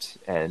hat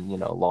and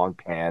long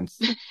pants?"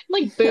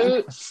 Like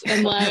boots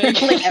and like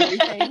Like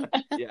everything.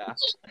 Yeah,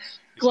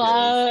 because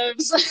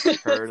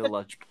gloves. her and a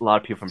lot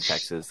of people from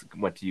Texas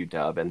went to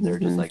UW, and they're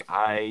just Mhm. like,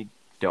 "I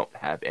don't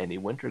have any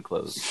winter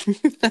clothes."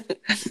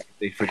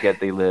 They forget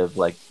they live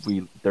like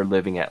they're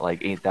living at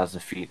like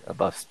 8,000 feet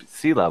above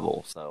sea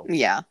level. So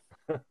Yeah.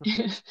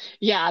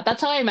 Yeah,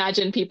 that's how I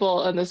imagine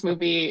people in this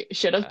movie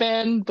should have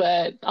yeah, been,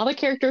 but all the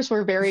characters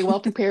were very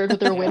well prepared with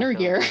their yeah, winter they're like,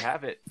 gear. we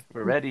have it,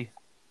 we're ready.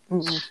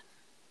 Mhm.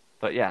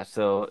 But yeah,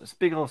 so it's a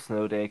big old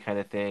snow day kind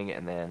of thing,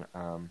 and then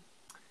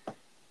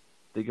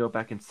they go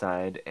back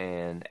inside,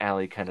 and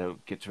Allie kind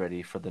of gets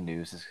ready for the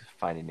news, is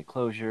finding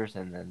enclosures,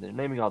 and then they're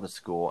naming all the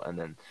school, and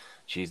then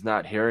she's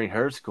not hearing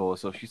her school,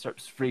 so she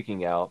starts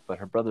freaking out. But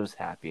her brother's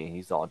happy, and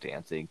he's all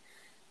dancing,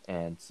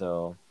 and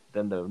so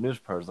then the news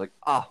reporter's like,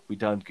 we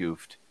done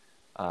goofed.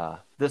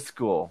 This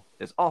school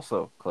is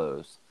also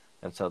closed,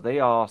 and so they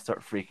all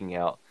start freaking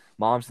out.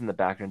 Mom's in the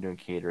background doing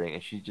catering,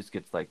 and she just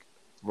gets like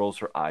rolls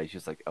her eyes.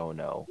 She's like, "Oh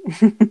no,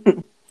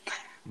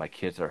 my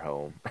kids are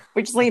home."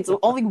 Which is like it's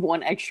only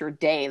one extra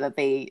day that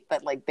they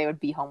would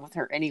be home with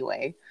her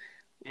anyway.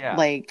 Yeah.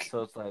 Like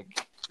So it's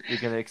like you're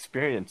gonna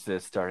experience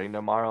this starting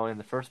tomorrow in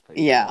the first place.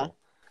 yeah.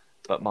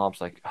 But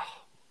mom's like,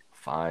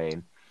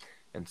 fine.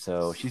 And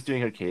so she's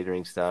doing her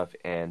catering stuff,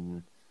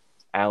 and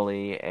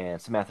Allie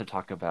and Samantha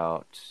talk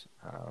about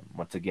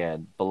once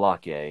again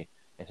Balake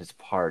and his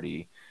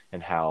party,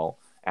 and how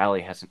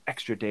Allie has an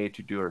extra day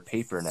to do her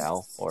paper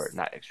now, or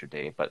not extra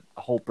day, but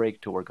a whole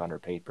break to work on her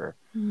paper.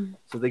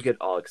 So they get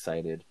all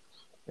excited,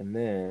 and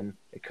then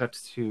it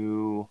cuts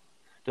to.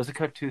 Does it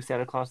cut to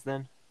Santa Claus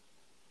then?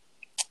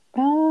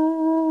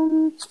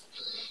 Um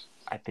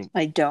I think.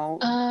 I don't.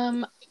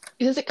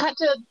 Does it cut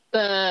to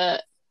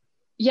the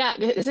yeah,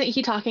 isn't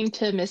he talking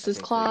to I Mrs. think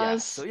so. Yeah.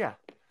 Claus So yeah. at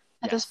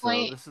Yeah. this So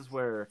point? this is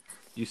where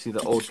you see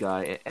the old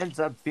guy. It ends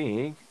up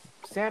being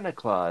Santa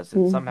Claus,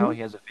 and somehow Mhm.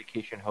 he has a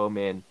vacation home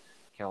in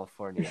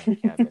California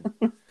cabin.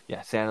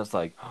 Yeah. Santa's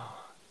like,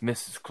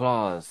 Mrs.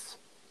 Claus,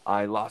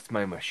 I lost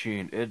my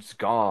machine. It's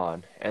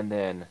gone. And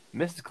then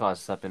Mrs.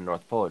 Claus is up in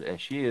North Pole, and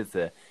she is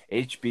the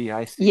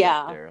HBIC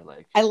Yeah. up there.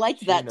 Like I liked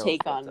she that knows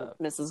take what's on up.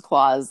 Mrs.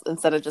 Claus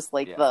instead of just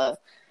like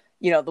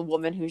Yeah. the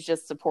woman who's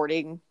just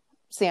supporting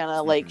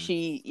Santa. Like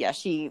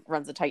she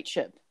runs a tight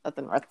ship at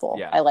the North Pole.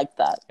 Yeah. I liked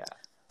that. Yeah.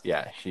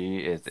 Yeah, she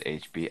is the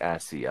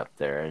HBIC up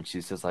there, and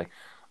she's just like,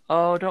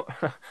 "Oh, don't,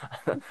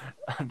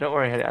 don't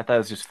worry, honey." I thought it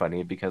was just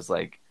funny because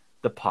like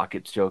the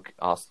pockets joke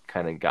also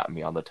kind of got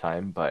me all the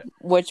time, but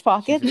Which she's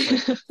pocket?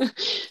 just like,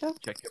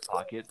 "Check your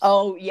pockets."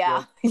 Oh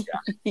yeah. joke.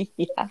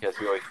 Yeah. Because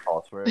we always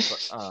fall for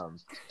it. But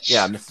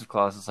yeah, Mrs.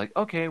 Claus is like,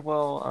 "Okay,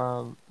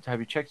 well, have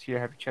you checked here?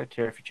 Have you checked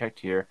here? Have you checked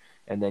here?"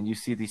 And then you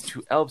see these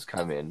two elves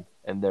come in,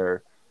 and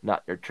they're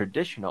not your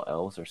traditional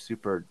elves; they're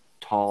super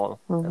tall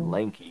and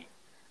lanky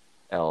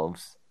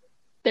elves.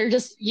 They're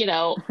just,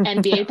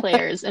 NBA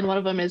players, and one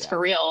of them is for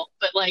real,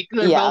 but like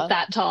they're Yeah. both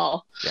that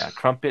tall. Yeah,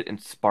 Crumpet and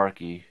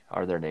Sparky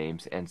are their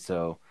names, and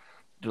so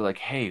they're like,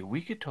 "Hey, we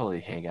could totally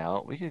hang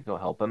out. We could go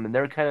help them." And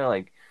they're kind of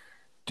like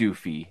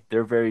doofy.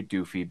 They're very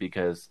doofy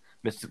because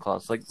Mr.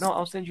 Claus is like, "No,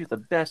 I'll send you the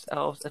best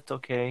elves. It's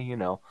okay.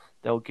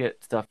 They'll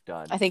get stuff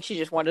done." I think she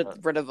just wanted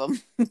rid of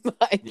them.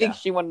 I think Yeah.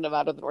 she wanted them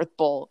out of the North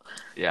Pole.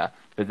 Yeah,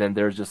 but then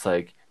they're just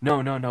like,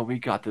 "No, no, no, we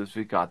got this.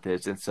 We got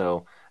this." And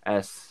so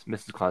as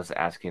Mrs. Claus is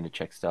asking to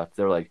check stuff,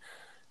 they're like,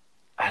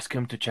 "Ask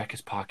him to check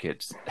his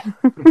pockets."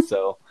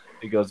 So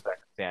it goes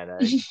back to Santa.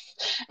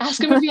 Ask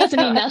him if he has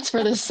any nuts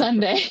for this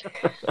Sunday.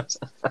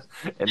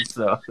 and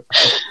so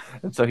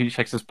and so he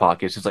checks his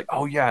pockets. He's like,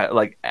 "Oh yeah,"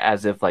 like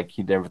as if like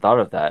he never thought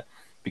of that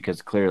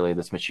because clearly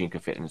this machine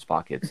could fit in his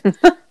pockets.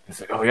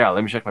 He's like, "Oh yeah,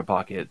 let me check my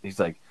pocket." He's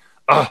like,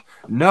 "Oh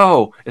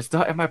no, it's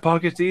not in my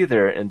pockets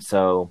either." And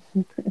so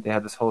they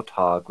have this whole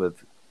talk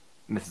with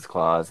Mrs.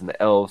 Claus, and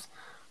the elves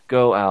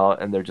go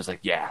out, and they're just like,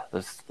 "Yeah,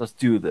 let's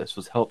do this.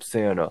 Let's help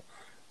Santa."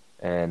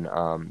 And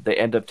they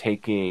end up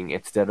taking,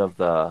 instead of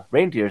the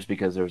reindeers,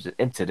 because there was an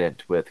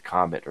incident with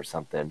Comet or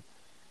something,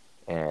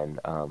 and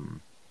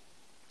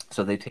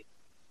so they take.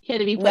 He had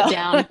to be put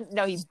down.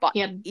 No, he tried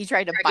to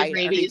dragon bite him.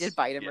 They rabies. did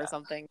bite him Yeah. or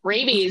something.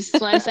 Rabies,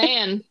 that's what I'm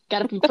saying.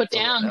 Got to be put So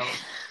the down.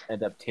 elves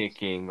end up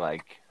taking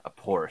like a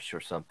Porsche or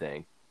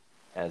something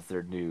as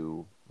their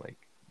new like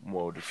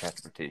mode of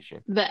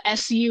transportation. The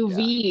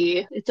SUV.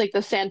 Yeah. It's like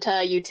the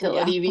Santa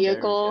utility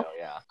vehicle.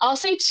 Yeah. I'll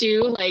say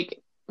too,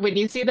 like when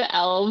you see the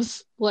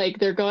elves, like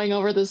they're going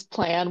over this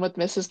plan with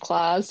Mrs.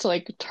 Claus to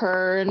like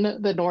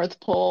turn the North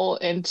Pole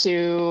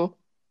into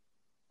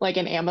like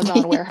an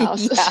Amazon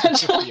warehouse,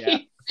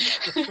 essentially.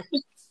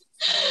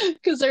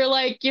 Because they're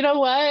like, you know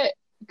what?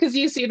 Because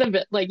you see them,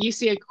 like you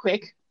see a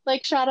quick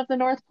like shot of the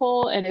North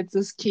Pole, and it's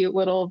this cute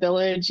little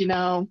village.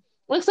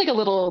 Looks like a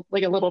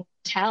little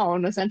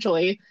town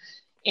essentially.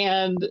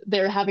 And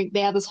they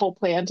have this whole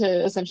plan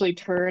to essentially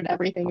turn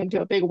everything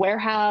into a big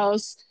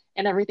warehouse,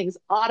 and everything's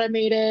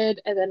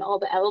automated, and then all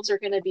the elves are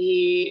going to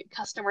be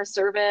customer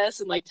service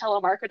and like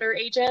telemarketer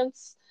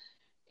agents.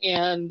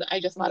 And I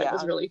just thought it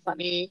was really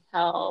funny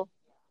how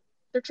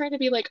they're trying to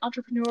be like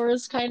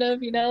entrepreneurs, kind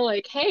of,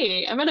 like,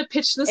 hey, I'm going to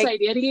pitch this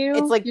idea to you.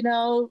 It's like,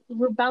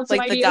 we're bouncing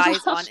like ideas the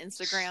guys off. on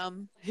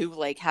Instagram who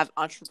like have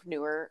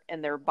entrepreneur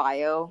in their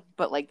bio,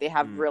 but like they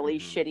have really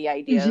shitty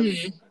ideas.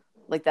 Mm-hmm.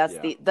 Like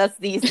that's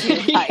these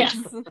two guys.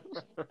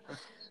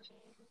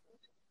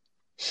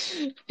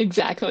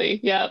 Exactly.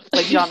 Yeah.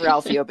 Like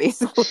Jean-Ralphio,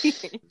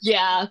 basically.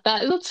 Yeah,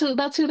 that's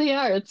who they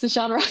are. It's the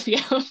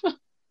Jean-Ralphio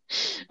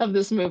of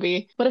this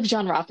movie. What if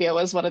Jean-Ralphio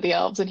was one of the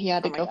elves and he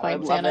had to go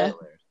find Santa?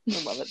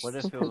 I love it. What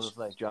if it was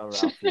like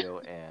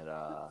Jean-Ralphio and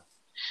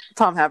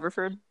Tom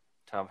Haverford?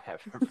 Tom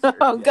Haverford.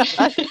 Oh god,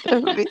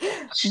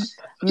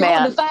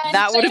 man,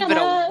 that would have been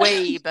a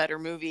way better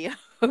movie.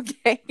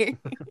 Okay,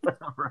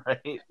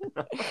 right.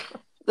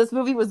 This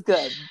movie was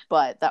good,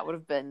 but that would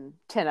have been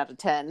 10 out of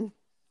 10.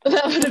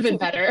 That would have been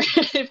better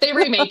if they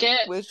remake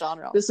it. With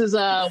genre. This is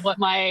what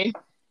my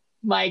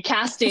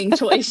casting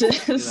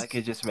choices. Dude, I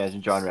could just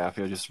imagine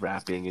Jean-Ralphio just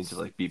rapping and just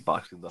like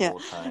beatboxing the whole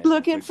time.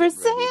 Looking for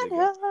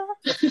Santa.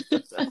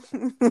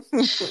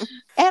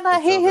 And I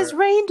hate his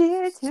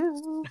reindeer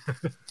too.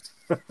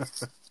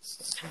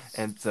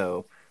 And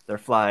so they're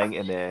flying,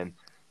 and then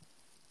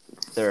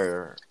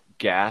their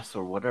gas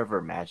or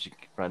whatever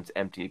magic runs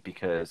empty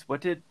because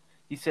what did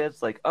he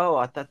says? Like, oh,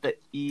 I thought that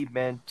E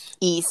meant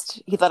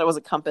east. He thought it was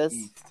a compass.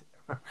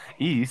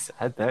 East.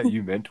 I thought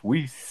you meant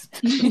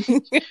west.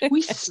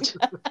 West.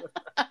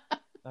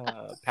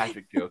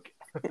 Patrick joke.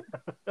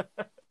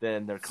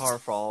 Then their car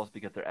falls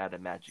because they're out of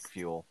magic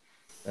fuel,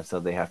 and so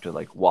they have to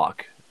like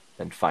walk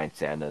and find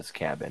Santa's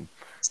cabin.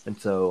 And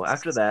so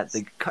after that,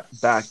 they cut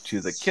back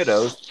to the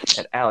kiddos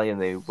at Allie, and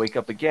they wake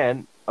up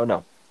again. Oh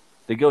no,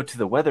 they go to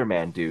the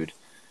weatherman dude,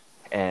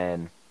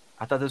 and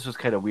I thought this was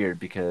kind of weird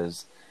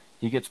because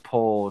he gets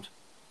pulled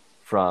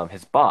from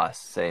his boss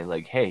saying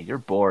like, "Hey, you're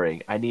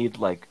boring. I need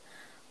like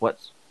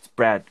what's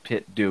Brad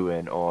Pitt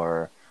doing?"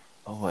 Or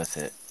what was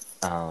it?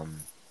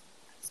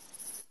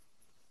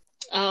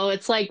 Oh,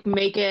 it's like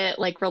make it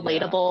like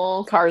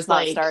relatable. Cars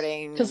not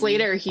starting. Because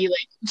later he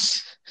like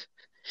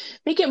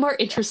make it more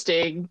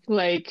interesting.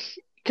 Like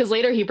because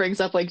later he brings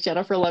up like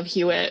Jennifer Love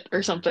Hewitt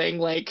or something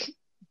like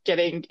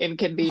getting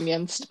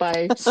inconvenienced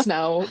by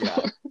snow.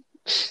 Yeah.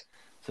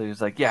 So he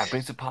was like, "Yeah,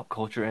 bring some pop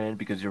culture in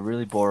because you're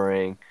really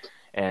boring."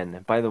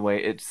 And by the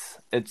way, it's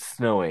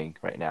snowing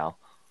right now.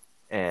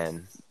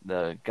 And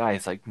the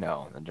guy's like,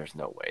 "No, there's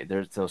no way.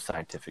 There's no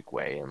scientific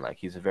way." And like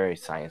he's a very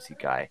sciencey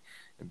guy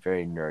and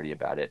very nerdy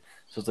about it.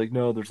 So it's like,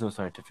 "No, there's no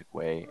scientific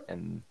way."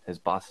 And his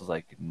boss is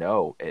like,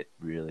 "No, it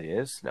really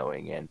is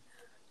snowing, and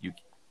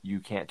you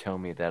can't tell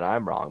me that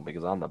I'm wrong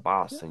because I'm the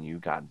boss and you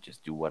gotta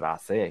just do what I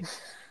say."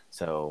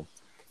 So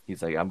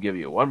he's like, "I'm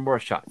giving you one more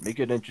shot. Make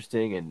it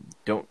interesting and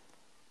don't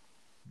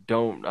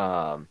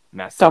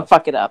mess up. Don't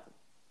fuck it up.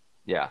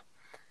 Yeah.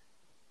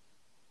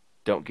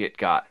 Don't get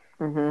got."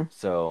 Mm-hmm.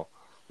 So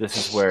this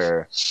is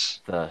where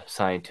the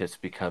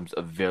scientist becomes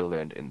a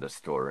villain in the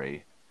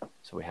story.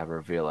 So we have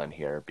our villain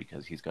here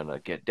because he's going to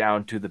get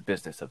down to the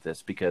business of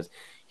this because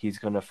he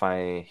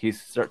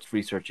starts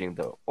researching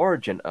the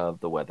origin of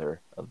the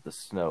weather, of the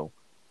snow,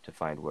 to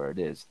find where it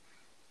is.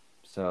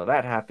 So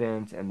that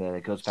happens, and then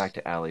it goes back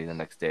to Allie the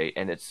next day,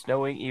 and it's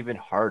snowing even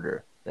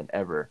harder than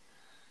ever.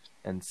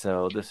 And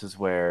so this is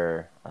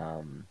where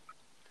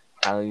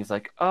Allie's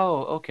like,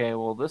 "Oh, okay,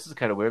 well, this is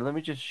kind of weird. Let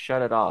me just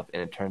shut it off."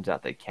 And it turns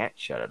out they can't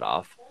shut it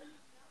off.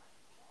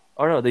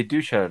 Or no, they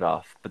do shut it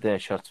off, but then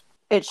it shuts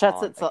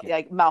itself,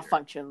 like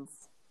malfunctions.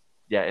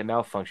 Yeah, it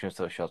malfunctions,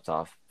 so it shuts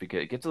off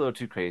because it gets a little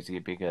too crazy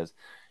because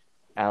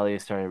Allie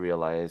is starting to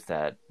realize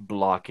that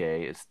Block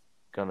A is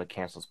going to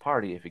cancel his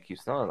party if it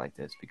keeps snowing like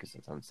this because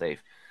it's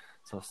unsafe.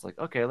 So it's like,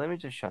 okay, let me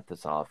just shut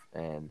this off.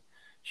 And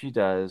she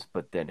does,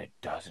 but then it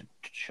doesn't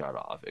shut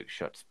off. It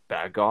shuts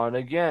back on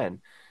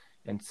again.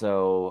 And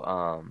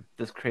so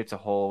this creates a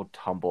whole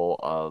tumble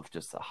of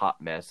just a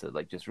hot mess that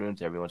like just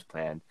ruins everyone's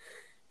plan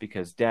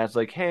because Dad's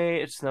like,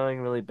 "Hey, it's snowing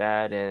really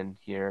bad in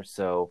here,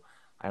 so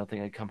I don't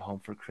think I come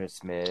home for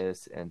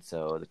Christmas." And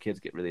so the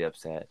kids get really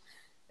upset.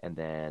 And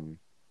then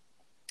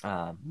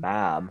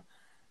Mom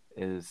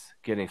is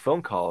getting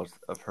phone calls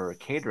of her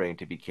catering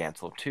to be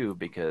canceled too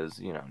because,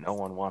 no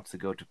one wants to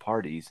go to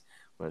parties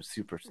when it's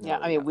super snowy. Yeah,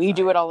 I mean, we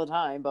do it all the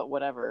time, but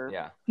whatever.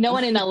 Yeah. No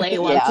one in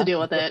LA wants to deal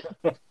with it.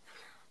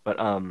 But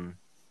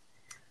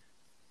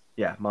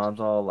yeah, mom's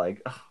all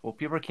like, "Ugh, well,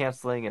 people are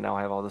canceling, and now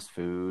I have all this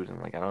food,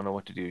 and like I don't know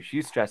what to do."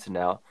 She's stressing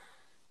out.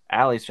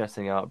 Allie's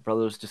stressing out.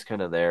 Brother's just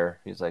kind of there.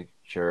 He's like,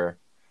 "Sure."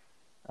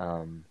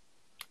 Um,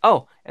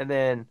 oh, and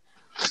then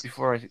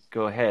before I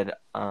go ahead,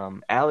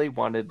 Allie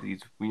wanted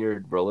these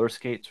weird roller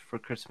skates for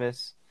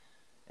Christmas,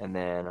 and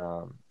then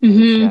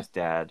she Hmm. asked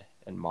Dad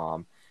and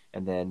Mom,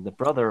 and then the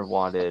brother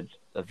wanted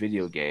a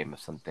video game of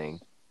something.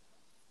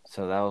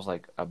 So that was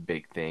like a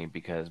big thing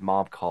because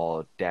Mom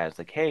called Dad's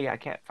like, "Hey, I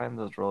can't find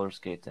those roller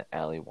skates that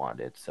Allie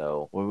wanted.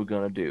 So what are we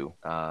gonna do?"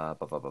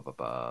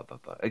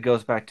 It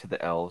goes back to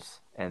the elves,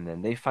 and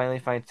then they finally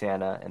find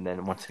Santa, and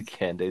then once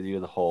again they do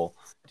the whole,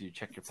 "Do you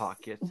check your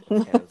pockets?"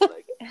 And Santa's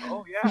like,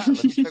 "Oh yeah,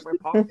 let me check my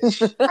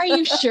pockets." Are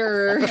you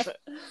sure?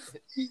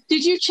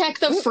 Did you check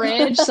the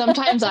fridge?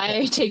 Sometimes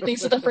I take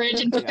things to the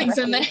fridge and put things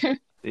in there.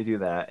 They do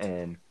that,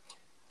 and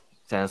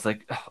Santa's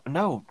like, "Oh,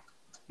 no,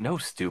 no,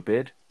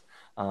 stupid.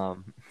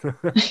 Um,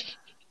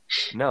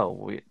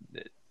 no, It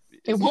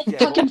it's won't yeah, it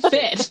fucking won't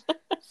fit.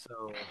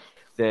 So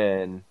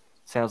then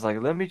sounds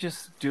like let me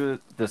just do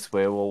it this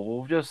way. Well,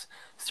 we'll just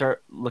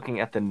start looking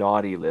at the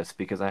naughty list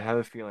because I have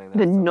a feeling that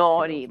The some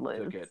naughty kiddos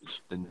took list. it.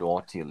 The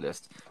naughty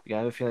list. Yeah, I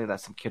have a feeling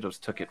that some kiddos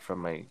took it from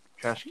my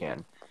trash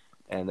can,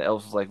 and the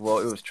elves was like, "Well,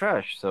 it was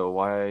trash, so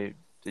why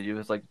did you?" It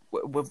was like,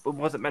 "It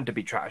wasn't meant to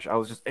be trash. I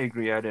was just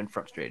angry at it and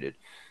frustrated."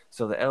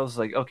 So the elves was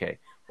like, "Okay,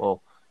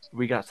 well."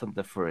 We got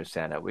something for you,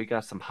 Santa. We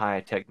got some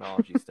high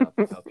technology stuff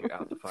to help you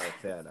out to find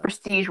Santa.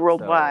 Prestige So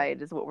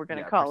worldwide is what we're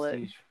gonna yeah, call it.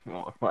 prestige.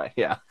 Well,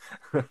 yeah.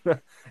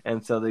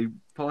 And so they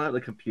pull out the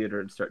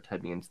computer and start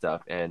typing in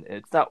stuff, and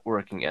it's not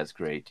working as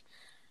great.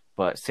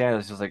 But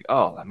Santa's just like,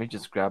 "Oh, let me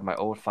just grab my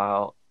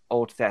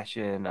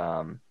old-fashioned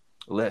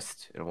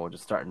list, and we'll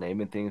just start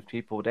naming things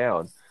people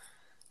down."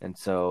 And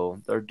so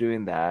they're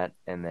doing that,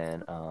 and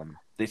then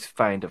they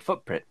find a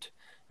footprint,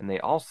 and they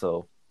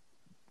also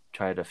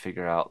try to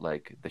figure out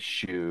like the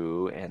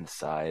shoe and the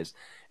size,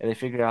 and they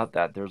figured out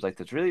that there was like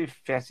this really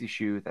fancy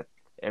shoe that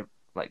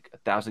like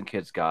 1,000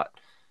 kids got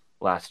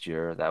last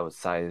year that was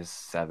size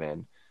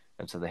 7,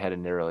 and so they had to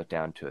narrow it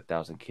down to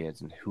 1,000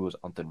 kids and who was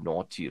on the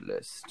naughty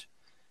list,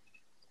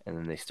 and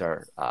then they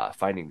start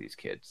finding these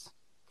kids,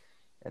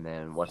 and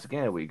then once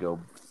again we go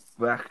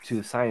back to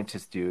the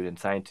scientist dude, and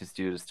scientist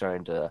dude is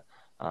starting to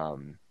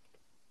um,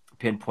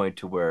 pinpoint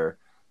to where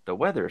the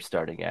weather is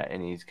starting at,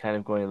 and he's kind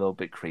of going a little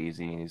bit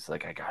crazy, and he's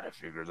like, "I gotta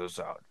figure this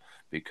out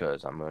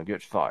because I'm gonna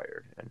get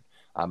fired, and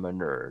I'm a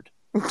nerd,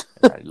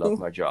 and I love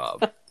my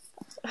job."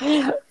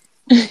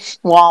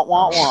 Wah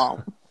wah Um, wah.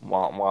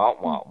 wah wah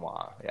wah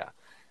wah. Yeah,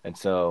 and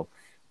so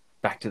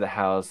back to the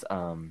house.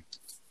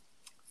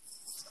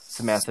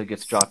 Samantha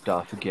gets dropped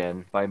off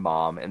again by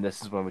Mom, and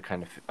this is when we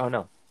kind of oh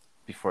no,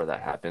 before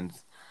that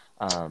happens,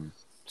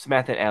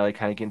 Samantha and Allie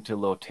kind of get into a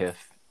little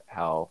tiff.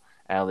 How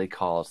Allie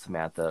calls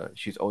Samantha,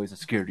 she's always a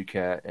scaredy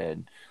cat,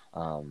 and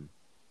um,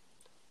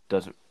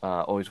 doesn't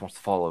always wants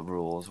to follow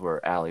rules.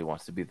 Where Allie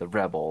wants to be the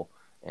rebel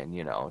and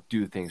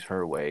do things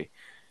her way.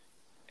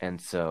 And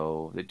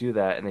so they do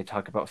that, and they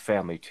talk about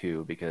family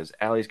too, because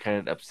Allie's kind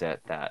of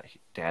upset that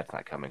Dad's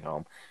not coming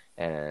home,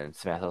 and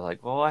Samantha's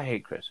like, "Well, I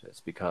hate Christmas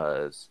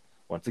because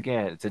once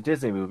again, it's a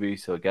Disney movie,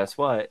 so guess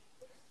what?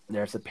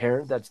 There's a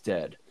parent that's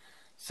dead."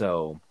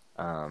 So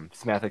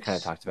Samantha kind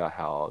of talks about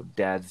how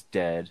Dad's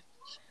dead,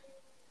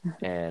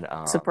 and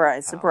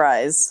Surprise, how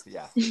surprise.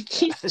 yeah,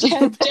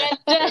 Dead, dead.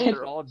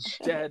 they're all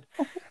dead,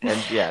 and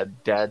yeah,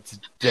 Dad's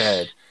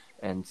dead.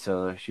 And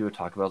so she would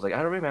talk about, I was like,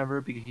 "I don't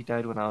remember because he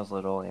died when I was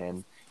little,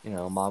 and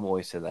Mom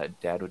always said that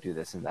Dad would do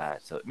this and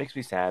that." So it makes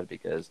me sad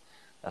because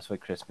that's why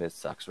Christmas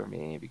sucks for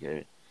me,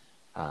 because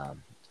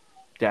um,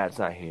 Dad's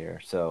not here.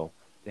 So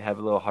they have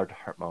a little heart to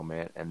heart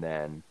moment, and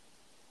then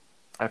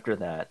after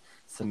that,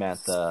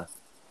 Samantha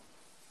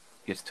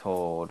gets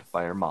told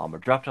by her mom, or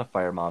dropped off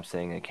by her mom,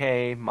 saying like,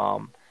 "Hey,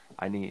 Mom,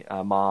 I need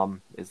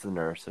Mom is the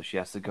nurse, so she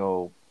has to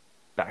go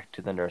back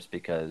to the nurse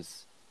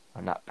because,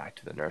 or not back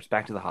to the nurse,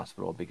 back to the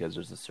hospital because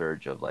there's a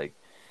surge of like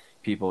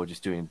people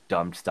just doing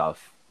dumb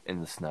stuff in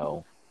the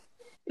snow."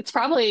 It's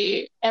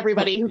probably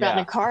everybody who got in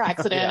Yeah, a car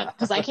accident yeah,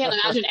 because I can't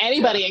imagine yeah.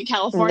 anybody in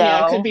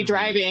California could No. be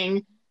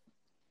driving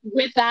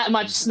with that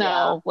much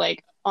snow.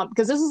 Like,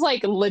 because this is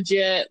like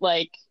legit,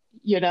 like,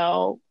 you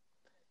know,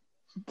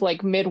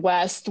 like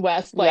Midwest,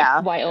 West, like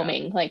Yeah.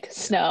 Wyoming, like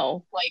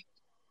snow. Like,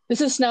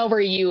 this is snow where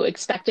you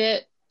expect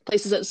it.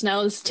 Places that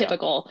snow is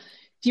typical.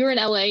 If you were in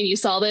LA and you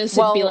saw this,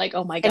 it'd be like,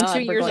 oh my and God, 2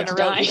 we're years going in a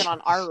to row, die. even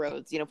on our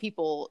roads,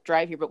 people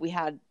drive here, but we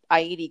had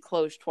I-80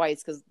 closed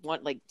twice because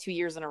 2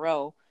 years in a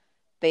row,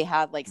 they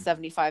had like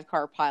 75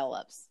 car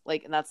pileups,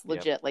 like, and that's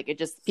legit. Yep.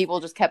 Like people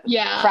just kept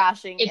Yeah,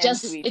 crashing it into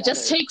just each it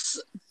just other.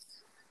 takes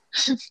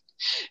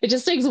it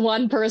just takes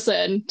one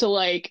person to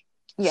like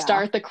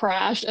start the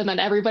crash, and then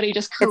everybody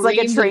just It's like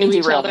a careens train into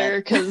each derailment other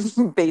because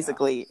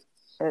basically.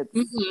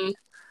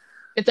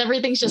 it's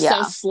everything's just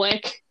so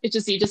slick. It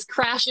just you just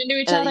crash into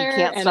each And other, then you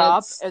can't and stop,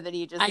 it's and then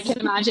you just I can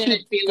imagine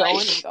keep it be going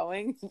like and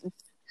going.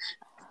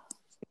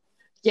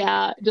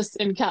 yeah, just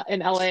in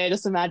LA, I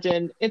just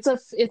imagine it's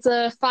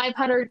a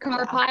 500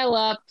 car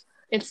pileup.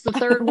 It's the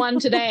third one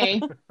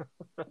today.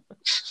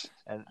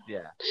 And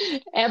yeah,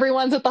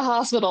 Everyone's at the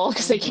hospital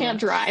because they can't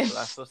drive. so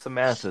that's what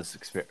Samantha's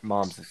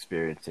mom's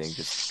experiencing.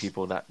 Just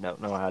people that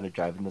don't know how to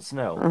drive in the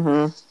snow.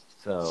 Mm-hmm.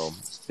 So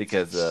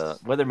because the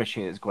weather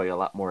machine is going a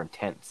lot more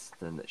intense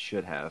than it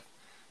should have.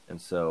 And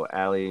so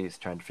Allie is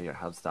trying to figure out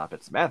how to stop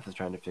it. Samantha's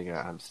trying to figure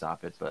out how to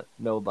stop it, but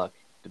no luck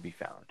to be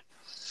found.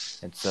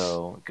 And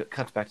so it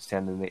cuts back to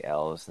Santa and the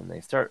elves, and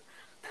they start.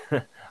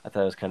 I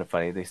thought it was kind of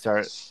funny. They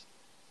start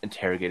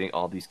interrogating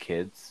all these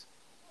kids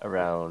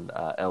around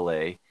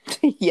L.A.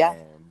 Yeah,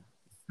 And,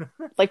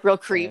 like real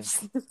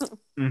creeps.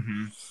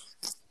 mm-hmm.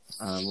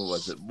 What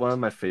was it? One of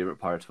my favorite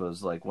parts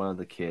was like one of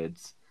the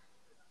kids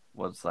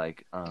was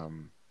like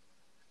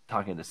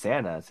talking to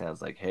Santa, and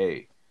Santa's like,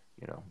 "Hey,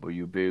 were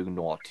you big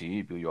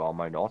naughty? Were you on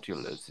my naughty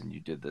list? And you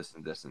did this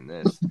and this and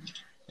this."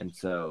 And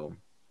so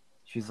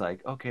she's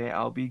like, "Okay,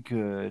 I'll be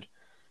good."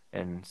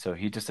 And so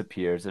he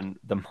disappears, and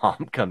the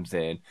mom comes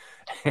in,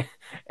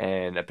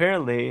 and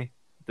apparently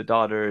the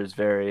daughter is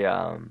very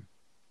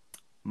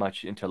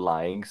much into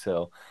lying.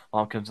 So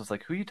mom comes and is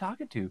like, "Who are you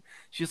talking to?"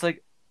 She's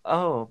like,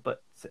 "Oh,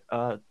 but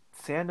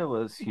Santa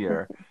was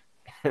here."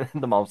 And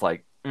the mom's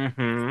like,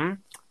 "Mm-hmm.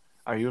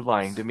 Are you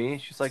lying to me?"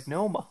 She's like,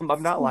 "No, Mom,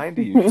 I'm not lying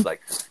to you." She's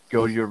like,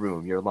 "Go to your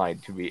room. You're lying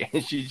to me."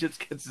 And she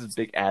just gets this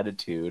big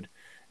attitude.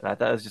 And I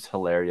thought it was just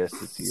hilarious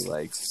to see,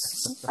 like...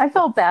 I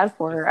felt bad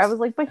for her. I was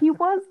like, but he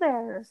was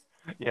there.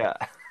 Yeah.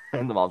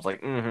 And the mom's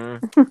like,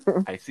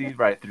 "Mm-hmm. I see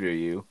right through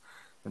you."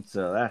 And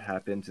so that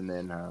happens, and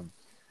then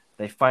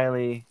they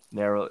finally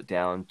narrow it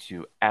down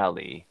to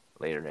Allie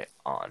later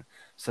on.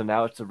 So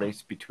now it's a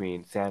race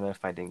between Santa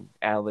finding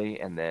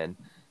Allie, and then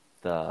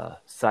the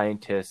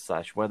scientist /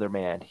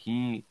 weatherman,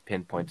 he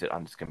pinpoints it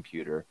on his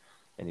computer,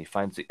 and he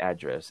finds the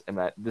address. And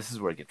this is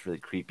where it gets really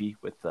creepy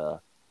with the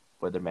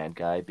weatherman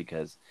guy,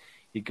 because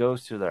he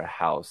goes to their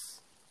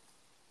house,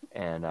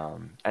 and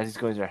as he's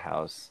going to their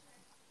house,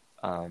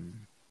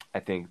 I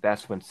think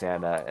that's when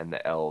Santa and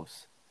the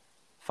elves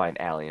find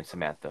Allie and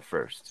Samantha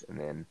first, and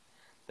then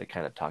they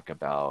kind of talk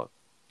about,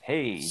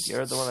 "Hey,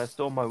 you're the one that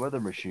stole my weather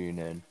machine,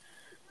 and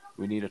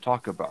we need to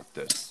talk about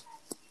this."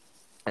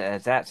 And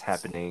as that's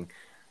happening,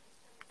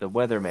 the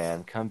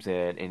weatherman comes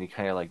in and he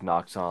kind of like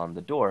knocks on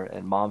the door,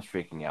 and mom's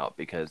freaking out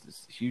because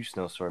it's a huge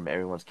snowstorm,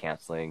 everyone's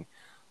canceling.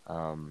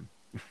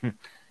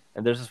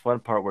 And there's this one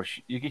part where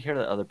you can hear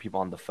the other people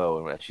on the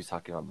phone when she's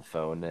talking on the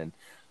phone, and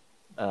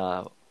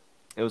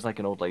it was like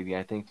an old lady,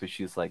 I think, but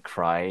she's like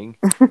crying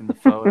in the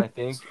phone, I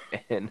think,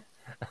 and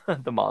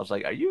the mom's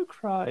like, "Are you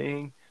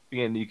crying?"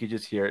 And you could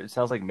just hear it. It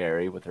sounds like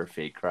Mary with her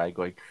fake cry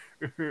going.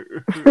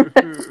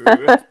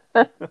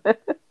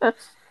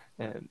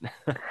 And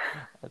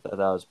I thought that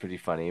was pretty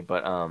funny.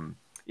 But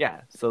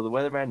yeah, so the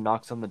weatherman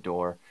knocks on the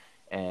door,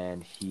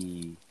 and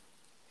he's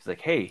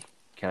like, "Hey,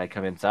 can I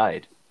come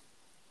inside?"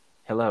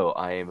 "Hello,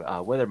 I'm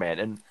weatherman."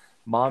 And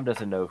mom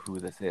doesn't know who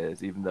this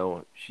is, even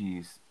though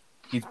he's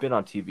been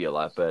on TV a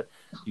lot, but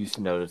you used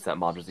to notice that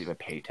mom doesn't even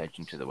pay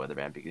attention to the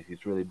weatherman because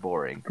he's really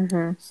boring.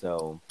 Mm-hmm.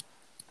 So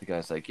the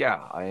guy's like,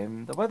 "Yeah, I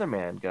am the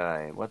weatherman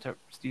guy. What's up,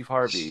 Steve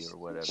Harvey or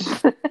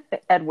whatever?"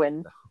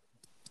 Edwin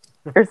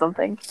or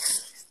something.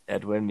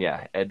 Edwin,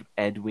 yeah.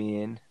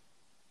 Edwin.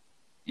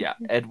 Yeah,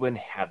 Edwin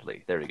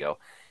Hadley. There we go.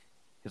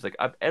 He's like,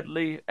 "I'm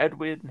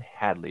Edwin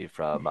Hadley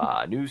from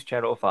News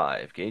Channel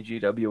 5,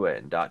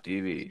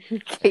 KGWN.TV.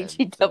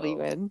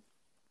 KGWN.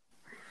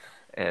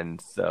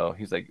 And so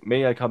he's like,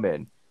 "May I come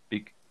in?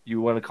 You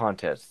won a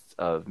contest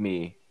of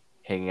me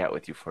hanging out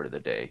with you for the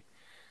day."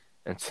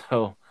 And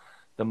so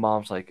the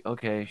mom's like,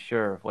 "Okay,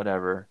 sure,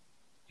 whatever.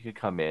 You could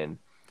come in."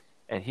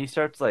 And he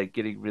starts like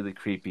getting really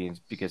creepy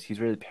because he's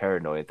really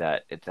paranoid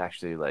that it's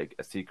actually like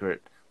a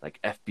secret like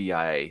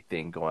FBI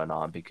thing going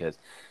on, because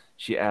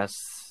she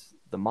asks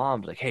the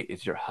mom, like, "Hey,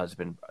 is your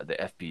husband the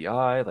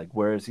FBI? Like,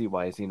 where is he?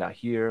 Why is he not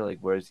here? Like,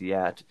 where is he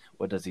at?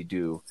 What does he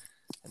do?"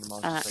 And the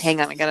mom's just like,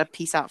 hang on, I gotta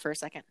peace out for a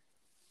second.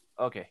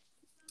 "Okay."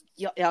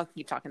 Yeah, I'll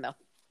keep talking though.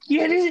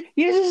 Yeah, this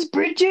is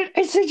Bridget.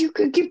 I said you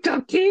could keep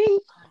talking.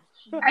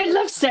 I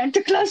love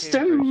Santa Claus so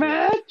Bridget.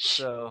 much.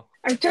 So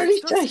I'm starting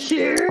to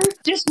hear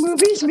this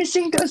movie's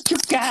missing those two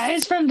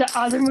guys from the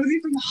other movie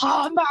from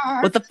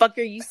Hallmark. What the fuck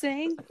are you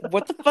saying?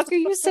 What the fuck are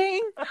you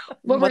saying?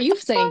 What were you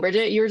saying,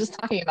 Bridget? You were just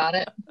talking about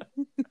it.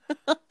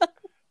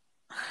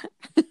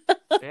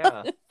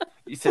 yeah,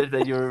 you said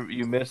that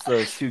you missed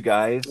those two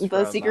guys,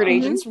 The secret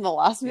agents from the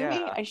last movie?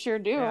 Yeah. I sure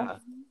do. Yeah.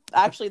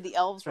 Actually, the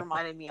elves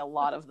reminded me a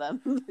lot of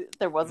them.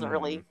 There wasn't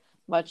really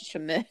much to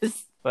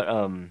miss. But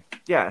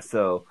yeah,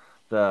 so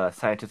the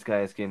scientist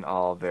guy is getting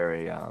all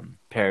very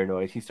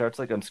paranoid. He starts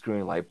like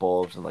unscrewing light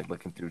bulbs and like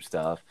looking through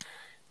stuff,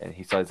 and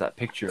he sees that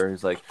picture.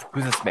 He's like,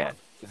 "Who's this man?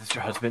 Is this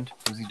your husband?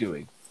 Who's he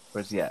doing?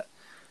 Where's he at?"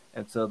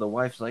 And so the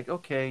wife's like,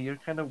 "Okay, you're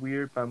kind of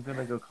weird, but I'm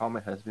gonna go call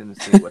my husband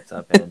and see what's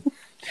up." And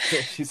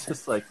she's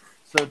just like,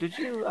 "So did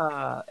you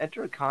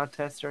enter a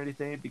contest or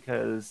anything?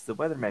 Because the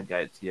weatherman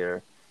guy's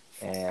here,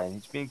 and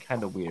he's being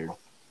kind of weird."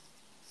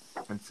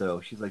 And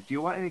so she's like, "Do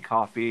you want any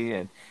coffee?"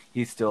 And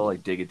he's still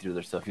like digging through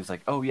their stuff. He's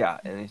like, "Oh yeah."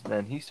 And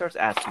then he starts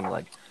asking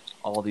like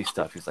all these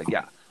stuff. He's like,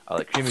 "Yeah,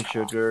 like cream and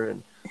sugar,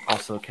 and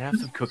also can I have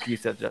some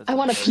cookies that does. I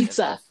want a and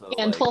pizza also,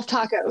 and like, 12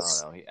 I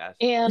tacos. don't know. He asked,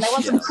 And I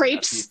want some like a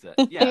crepes. pizza.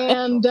 Yeah,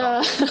 And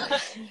 12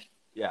 tacos, and,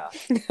 yeah.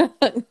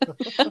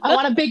 I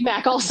want a Big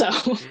Mac also.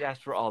 He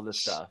asked for all this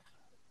stuff.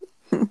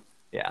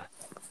 Yeah,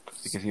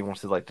 because he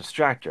wants to like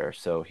distract her.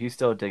 So he's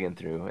still digging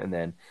through, and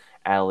then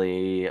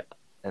Allie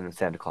and then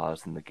Santa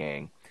Claus and the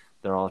gang,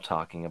 they're all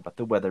talking about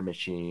the weather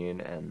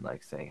machine and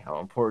like saying how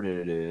important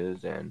it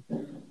is. And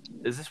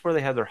is this where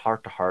they have their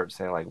heart to heart,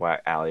 saying like why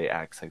Allie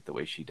acts like the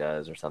way she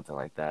does, or something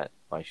like that?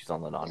 Why she's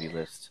on the naughty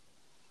list?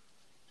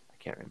 I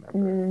can't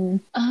remember.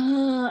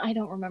 I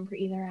don't remember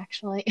either,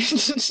 actually.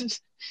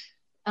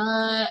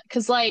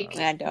 Cause like,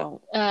 I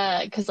don't.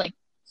 cause like,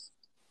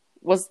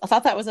 I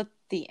thought that was at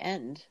the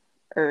end,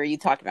 or are you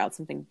talking about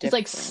something it's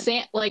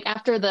different? like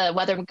after the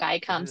weather guy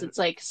comes, it's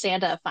like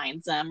Santa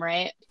finds them,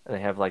 right? And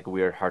they have like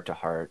weird heart to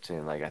heart,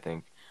 and like I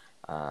think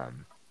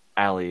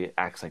Allie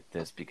acts like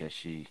this because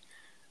she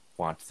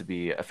wants to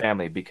be a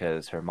family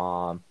because her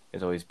mom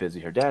is always busy,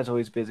 her dad's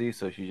always busy,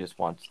 so she just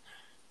wants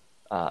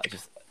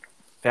just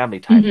family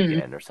time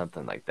again, or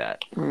something like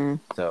that.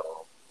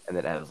 So, and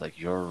then Allie's like,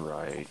 "You're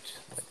right.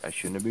 Like, I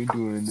shouldn't be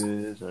doing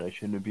this, and I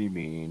shouldn't be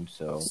mean."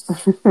 So,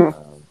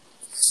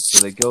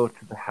 so they go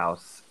to the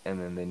house, and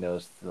then they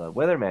notice the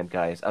weatherman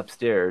guy is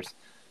upstairs.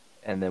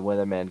 And the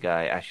weatherman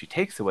guy actually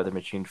takes the weather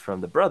machine from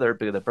the brother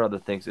because the brother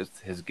thinks it's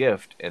his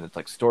gift, and it's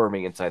like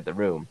storming inside the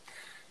room.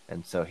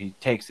 And so he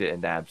takes it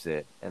and nabs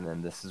it, and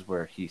then this is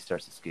where he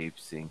starts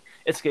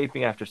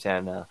escaping after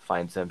Santa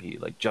finds him. He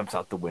like jumps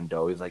out the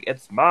window. He's like,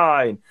 "It's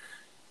mine!"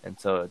 And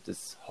so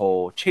this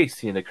whole chase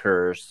scene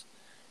occurs,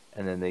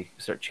 and then they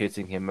start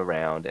chasing him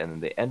around, and then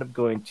they end up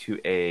going to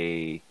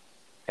a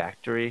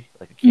factory,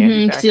 like a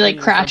candy factory. He like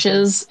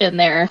crashes in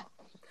there.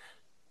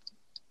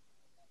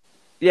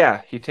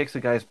 Yeah, he takes a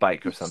guy's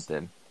bike or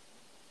something.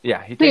 Yeah,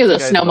 he I think takes it a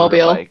was guy's a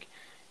snowmobile. motorbike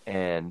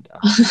and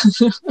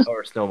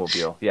or a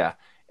snowmobile, yeah.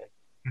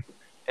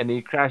 And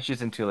he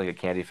crashes into like a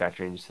candy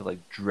factory and just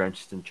like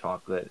drenched in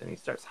chocolate, and he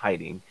starts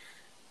hiding.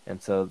 And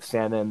so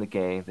Santa and the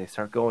gang, they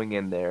start going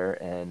in there,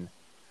 and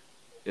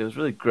it was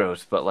really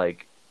gross, but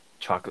like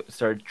chocolate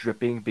started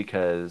dripping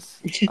because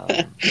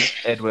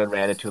Edwin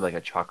ran into like a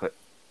chocolate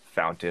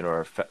fountain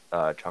or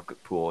a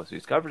chocolate pool, so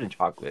he's covered in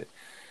chocolate.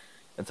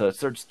 And so it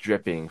starts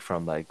dripping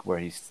from like where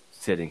he's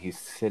sitting. He's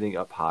sitting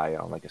up high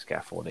on like a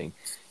scaffolding.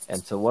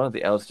 And so one of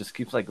the elves just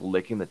keeps like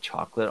licking the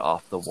chocolate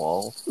off the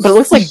wall. But it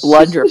looks like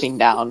blood dripping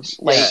down.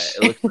 Like... Yeah,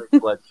 it looks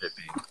like blood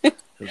dripping.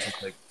 So it's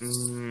just like,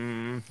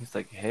 he's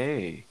like,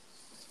 "Hey,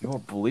 you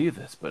won't believe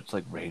this, but it's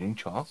like raining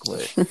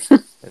chocolate."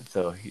 And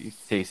so he's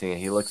tasting it.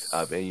 He looks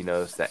up and you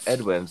notice that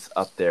Edwin's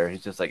up there.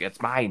 He's just like,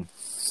 "It's mine.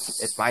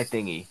 It's my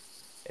thingy.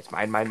 It's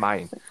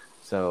mine.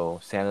 So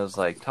Santa's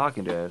like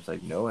talking to him. It's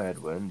like, "No,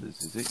 Edwin,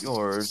 this isn't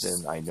yours,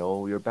 and I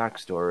know your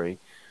backstory."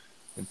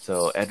 And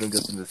so Edwin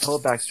goes into this whole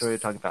backstory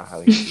talking about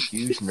how he's a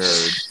huge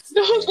nerd.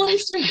 No one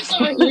likes me, so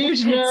I'm a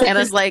huge nerd.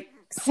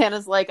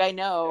 Santa's like, "I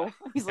know."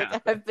 He's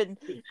like, "I've been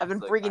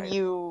like, bringing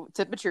you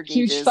temperature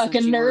gauges huge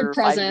fucking since you nerd were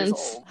 5 years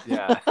presents. old."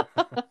 Yeah.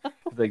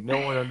 Like, no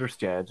one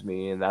understands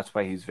me, and that's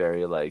why he's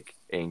very like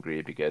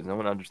angry, because no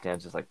one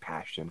understands his like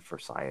passion for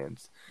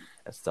science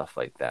and stuff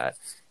like that.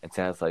 And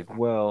Santa's like,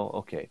 "Well,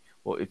 okay.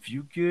 Well, if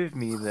you give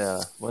me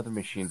the weather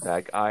machine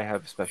back, I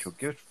have a special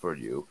gift for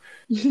you.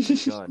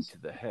 It's a gun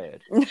to the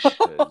head.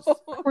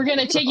 We're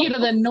gonna take you to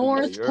the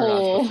North You're Pole."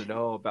 not supposed to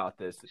know about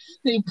this.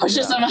 He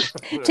pushes him up.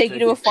 Take you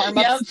to a farm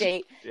Yep.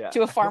 upstate. Yeah.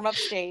 To a farm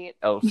upstate.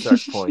 Elves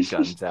start pulling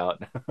guns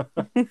out.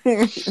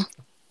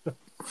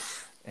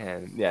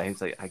 And yeah,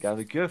 he's like, "I got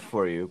a gift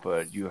for you,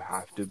 but you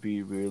have to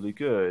be really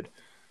good.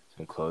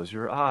 So close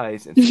your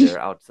eyes and stare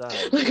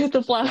outside. Look at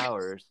the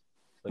flowers.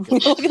 Look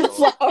at the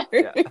flowers.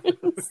 Yeah.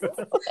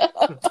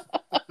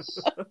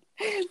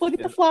 Look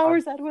at the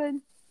flowers,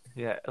 Edwin.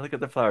 Yeah, look at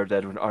the flowers,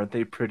 Edwin. Aren't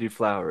they pretty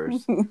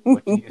flowers?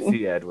 What do you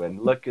see,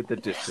 Edwin? Look at the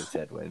distance,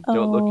 Edwin.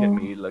 Don't look at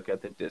me. Look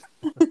at the distance."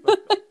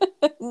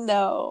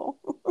 No.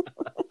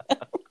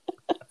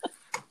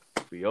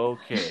 Be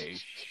okay.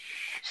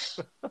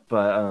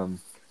 But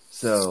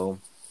so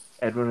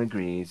Edwin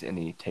agrees, and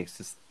he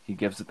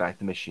gives it back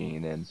the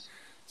machine, and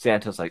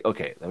Santa's like,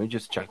 "Okay, let me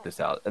just check this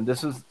out." And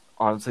this was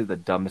honestly the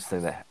dumbest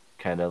thing that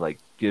kind of like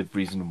give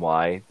reason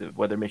why the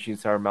weather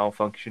machines are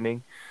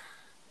malfunctioning.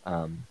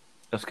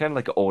 It was kind of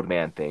like an old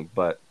man thing,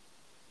 but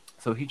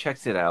so he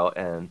checks it out,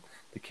 and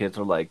the kids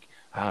are like,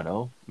 "I don't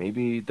know,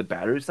 maybe the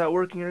battery's not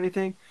working or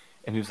anything."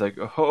 And he's like,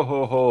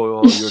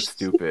 "Oh, you're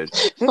stupid."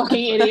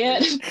 Fucking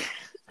idiot.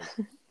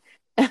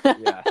 Yeah,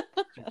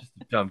 you're just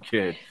a dumb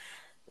kid.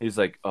 He's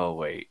like, "Oh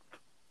wait,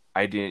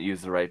 I didn't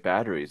use the right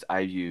batteries. I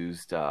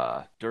used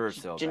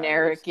Duracell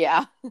Generic,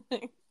 batteries. yeah.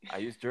 I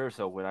used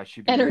Duracell when I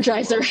should be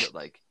Energizer. using,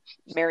 like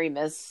Mary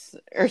Miss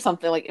or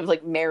something, like it was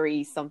like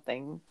Mary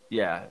something.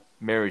 Yeah,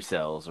 Mary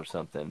Cells or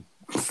something.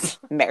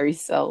 Mary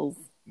Cells.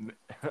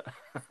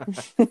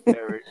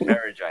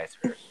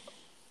 Marigizer.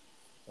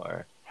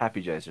 Or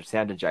Happygizers,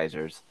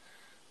 Sanitizers.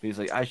 He's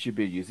like, "I should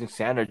be using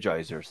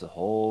sanitizers the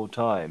whole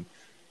time."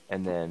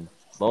 And then,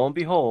 lo and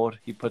behold,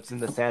 he puts in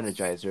the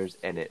sanitizers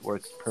and it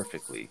works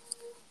perfectly.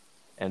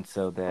 And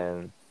so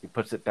then he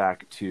puts it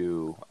back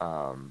to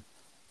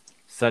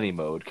sunny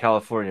mode,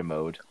 California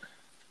mode,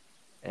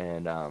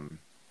 and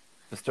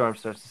the storm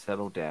starts to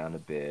settle down a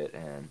bit,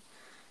 and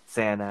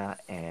Santa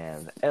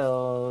and the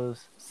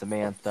elves,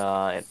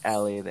 Samantha and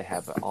Ellie, they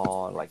have it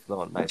all like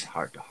little nice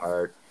heart to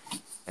heart.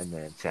 And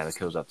then Santa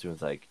goes up to him and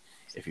is like,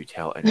 "If you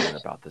tell anyone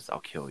about this, I'll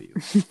kill you."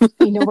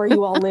 I know where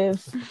you all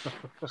live.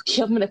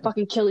 I'm gonna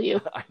fucking kill you.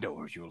 I know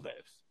where you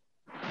live.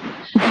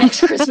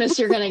 Next Christmas,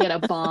 you're gonna get a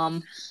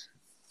bomb.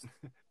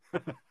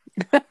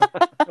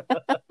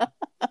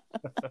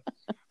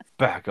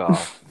 Back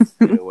off.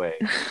 Get away.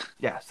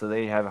 Yeah, so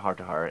they have a heart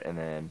to heart, and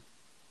then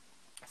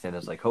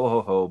Santa's like, "Ho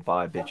ho ho,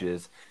 bye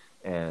bitches,"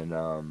 and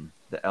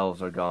the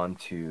elves are gone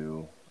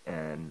too,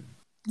 and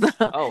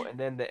and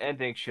then the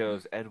ending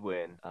shows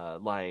Edwin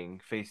lying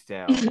face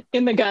down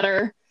In the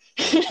gutter.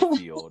 in the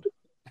field.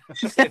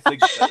 In the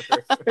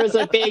gutter. There's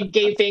a big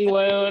gaping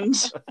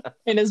wound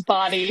in his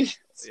body.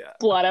 Yeah.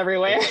 Blood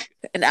everywhere.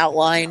 An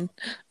outline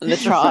on the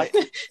chalk.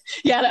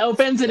 Yeah, it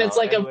opens and it's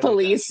like a Edwin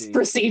police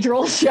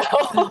procedural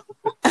show.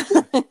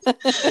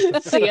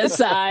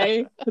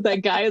 CSI.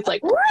 That guy is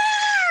like,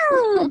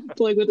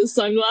 like with his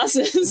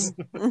sunglasses.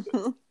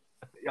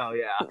 Oh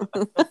yeah.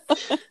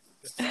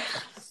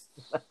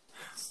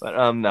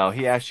 But no,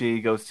 he actually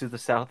goes to the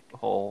South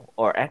Pole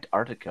or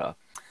Antarctica,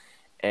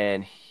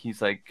 and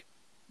he's like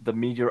the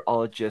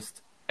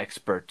meteorologist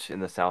expert in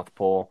the South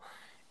Pole,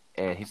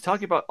 and he's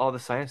talking about all the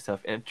science stuff,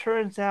 and it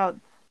turns out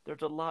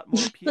there's a lot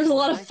more people. There's a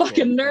lot of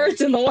fucking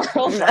nerds in the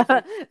world.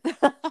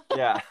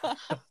 Yeah.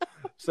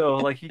 So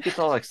like he gets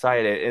all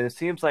excited, and it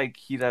seems like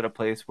he's at a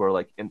place where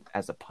like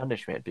as a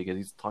punishment because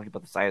he's talking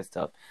about the science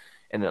stuff,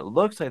 and it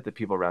looks like the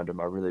people around him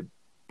are really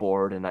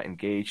bored and not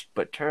engaged,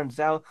 but turns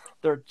out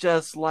they're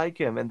just like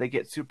him, and they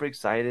get super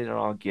excited and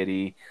all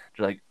giddy.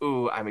 They're like,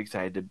 "Ooh, I'm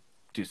excited to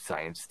do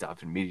science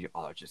stuff and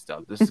meteorologist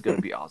stuff. This is going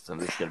to be awesome.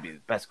 This is going to be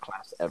the best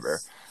class ever."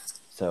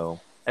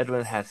 So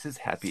Edwin has his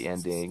happy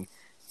ending,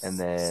 and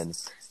then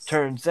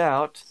turns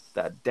out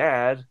that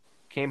Dad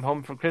came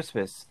home from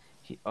Christmas.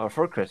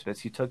 For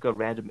Christmas, he took a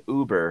random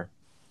Uber.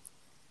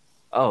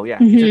 Oh yeah,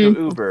 he took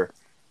an Uber,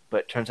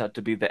 but it turns out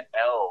to be the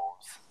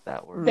elves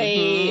that were.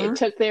 They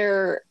took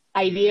their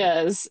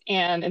ideas,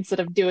 and instead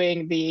of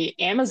doing the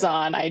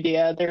Amazon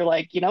idea, they're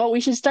like, you know what, we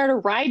should start a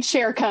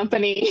rideshare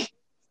company.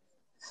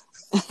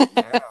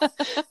 Yeah.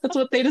 That's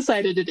what they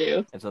decided to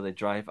do. And so they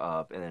drive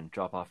up and then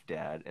drop off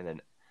Dad, and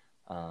then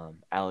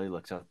Allie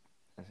looks up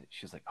and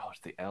she's like, "Oh, it's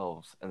the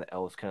elves." And the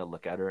elves kind of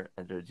look at her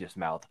and they're just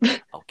mouth,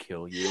 "I'll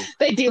kill you."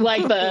 They do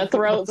like the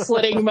throat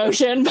slitting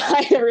motion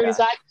by everybody's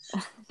back.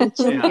 I'll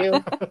kill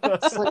you.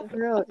 Slit your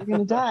throat. You're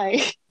gonna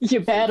die.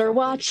 You better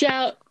watch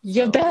out.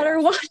 You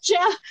better watch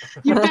out.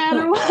 You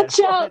better watch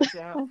out.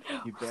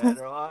 You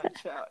better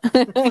watch out.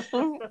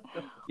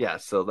 Yeah,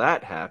 so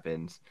that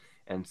happens,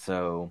 and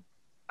so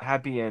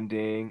happy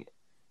ending.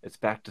 It's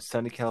back to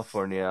sunny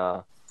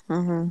California,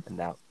 and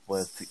that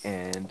was the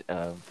end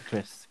of the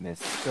Christmas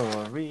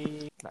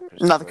story.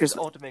 Not the Christmas.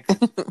 Ultimate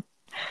Christmas.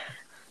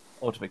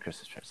 Ultimate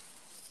Christmas present.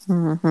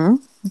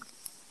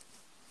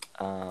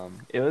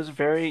 It was a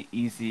very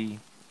easy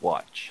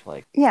watch.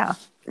 Like, yeah,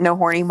 no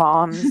horny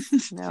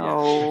moms.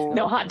 No,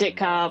 no hot dick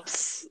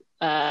cops.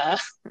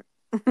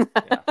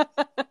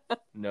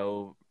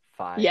 No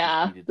five.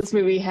 Yeah, this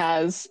movie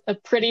has a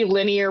pretty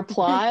linear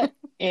plot,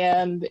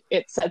 and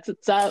it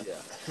sets up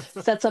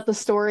the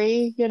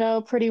story,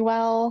 pretty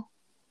well.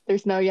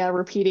 There's no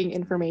repeating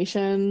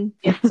information.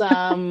 It's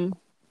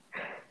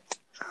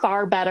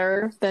far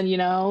better than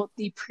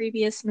the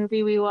previous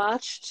movie we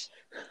watched.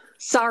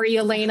 Sorry,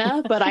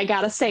 Elena, but I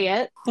gotta say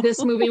it.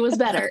 This movie was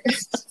better. What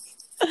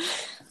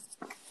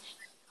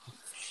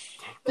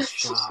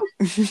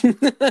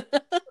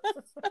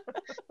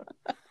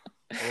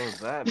was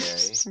that,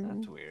 Mary?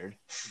 That's weird.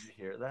 Did you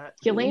hear that?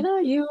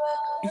 Elena, you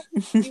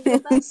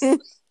with us?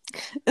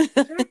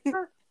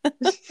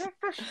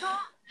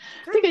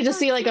 I think I just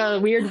see like a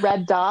weird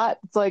red dot.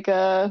 It's like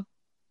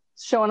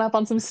showing up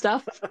on some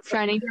stuff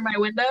shining through my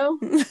window.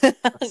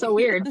 So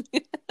weird.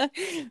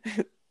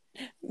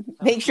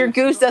 Make sure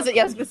Goose doesn't.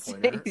 Yes, just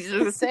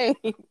say.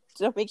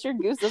 So make sure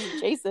Goose doesn't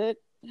chase it.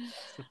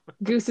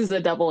 Goose is a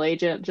double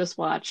agent. Just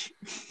watch.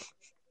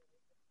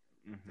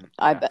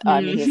 I bet. I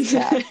mean, his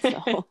cat.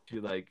 So. He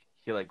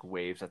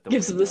waves at the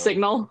gives him window. the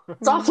signal.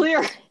 It's all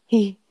clear.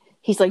 He's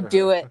like,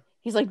 do it.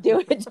 He's like, do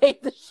it.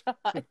 Take the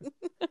shot.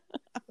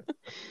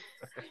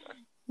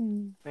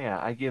 Yeah,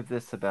 I give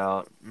this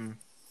about.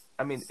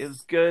 I mean, it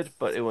was good,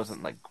 but it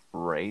wasn't like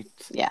great.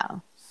 Yeah.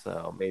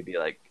 So maybe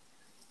like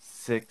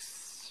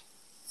 6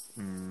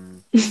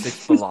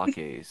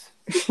 Balakes.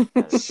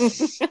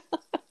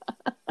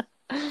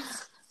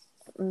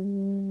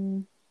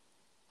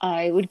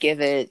 I would give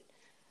it,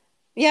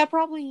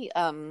 probably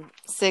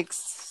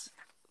 6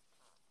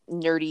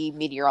 nerdy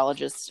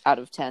meteorologists out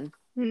of 10.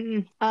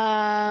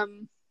 I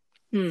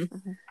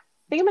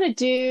think I'm gonna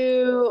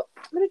do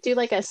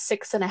like a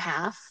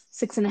 6.5,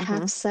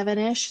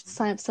 7-ish,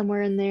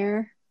 somewhere in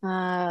there.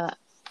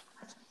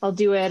 I'll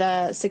do it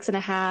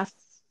 6.5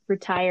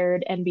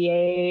 retired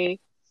NBA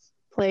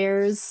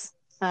players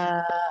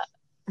uh,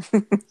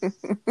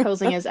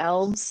 posing as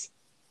elves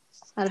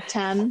out of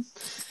 10.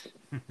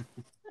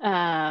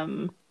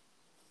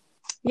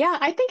 Yeah,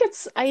 I think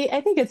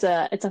it's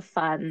a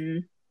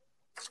fun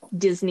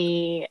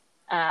Disney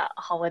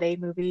holiday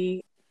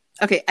movie.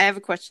 Okay, I have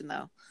a question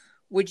though.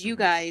 Would you Mhm.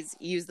 guys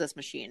use this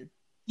machine?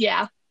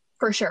 Yeah,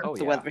 for sure. Oh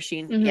The yeah. weather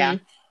machine? Mhm. Yeah.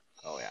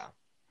 Oh yeah.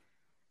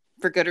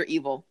 For good or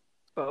evil?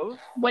 Both.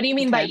 What do you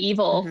mean by Okay.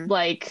 evil? Mhm.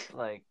 Like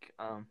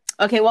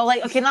Okay, well,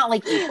 like, okay, not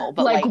like evil,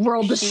 but like like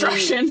world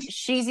destruction?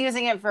 she's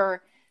using it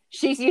for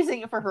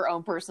her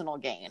own personal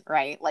gain,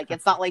 right? Like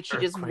it's not like she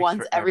just Earthquakes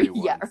wants for yeah.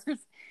 everyone.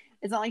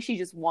 It's not like she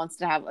just wants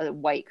to have a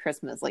white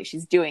Christmas. Like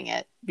she's doing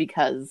it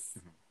because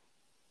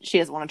she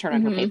doesn't want to turn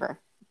in her Mhm. paper.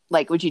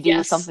 Like, would you do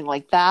Yes. something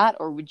like that,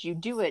 or would you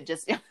do it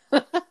just?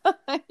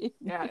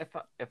 Yeah,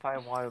 if I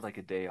wanted like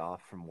a day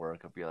off from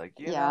work, I'd be like,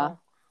 you Yeah. know,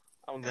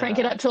 I'm Crank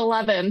it gonna up to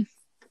 11.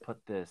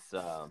 put this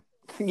Yep.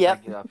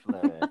 crank it up to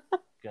 11.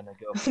 Gonna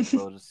go from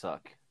blow to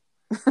suck.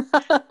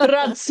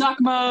 Run suck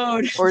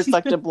mode. Or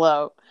suck to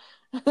blow.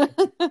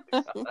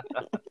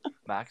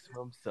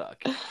 Maximum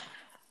suck.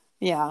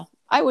 Yeah,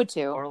 I would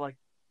too. Or like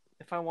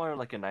if I wanted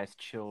like a nice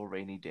chill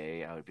rainy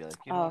day, I would be like,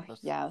 you know, Oh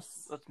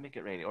yes. let's make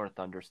it rainy or a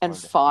thunderstorm And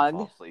to help me fog.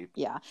 fall asleep.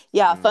 Yeah,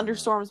 Mm.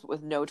 thunderstorms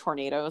with no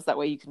tornadoes. That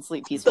way you can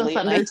sleep The peacefully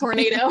at thunder night.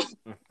 tornado.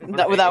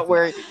 Without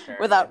worrying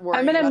I'm about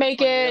gonna a make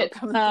tornado it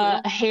coming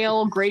through.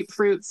 hail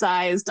grapefruit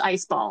sized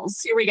ice balls.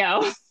 Here we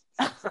go.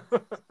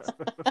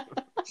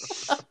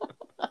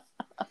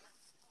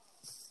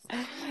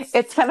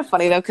 It's kind of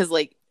funny though, because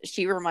like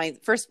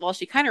first of all,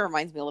 she kind of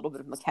reminds me a little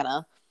bit of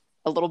McKenna,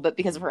 a little bit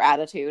because of her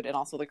attitude and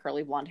also the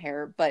curly blonde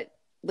hair. But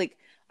like,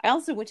 I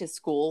also went to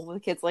school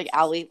with kids like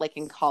Allie, like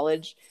in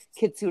college,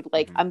 kids who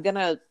like, Mhm. I'm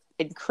gonna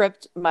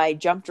encrypt my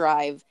jump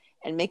drive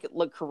and make it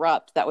look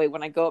corrupt. That way,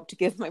 when I go up to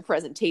give my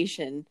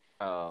presentation,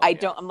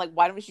 I'm like,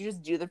 why don't you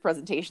just do the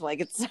presentation? Like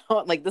it's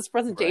so, like this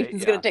presentation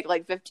is Right, going yeah. to take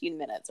like 15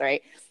 minutes,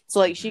 right? So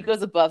like she Mhm.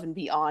 goes above and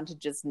beyond to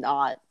just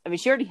not. I mean,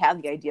 she already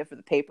had the idea for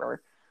the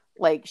paper.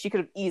 Like she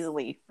could have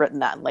easily written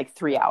that in like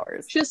 3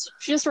 hours. She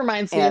just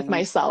reminds me of And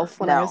myself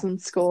when no. I was in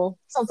school.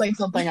 Sounds like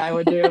something I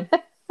would do.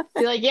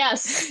 Be like,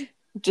 yes.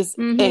 Just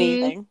Mhm.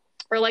 anything.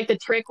 Or like the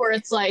trick where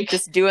it's like,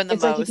 Just doing the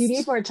it's most. like if you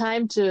need more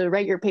time to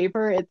write your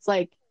paper, it's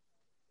like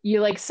you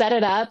like set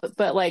it up,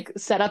 but like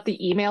set up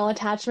the email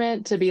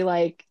attachment to be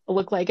like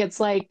look like it's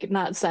like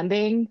not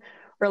sending,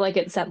 or like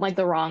it sent like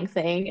the wrong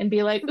thing, and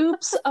be like,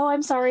 oops, oh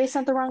I'm sorry, I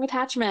sent the wrong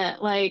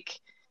attachment, like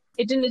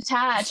it didn't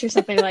attach or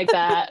something like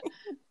that.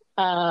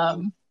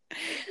 Man,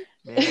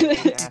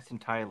 ass in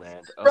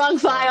Thailand. Oh, Wrong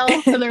sorry.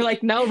 file. And they're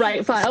like, no,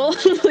 right file.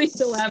 Please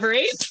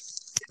elaborate.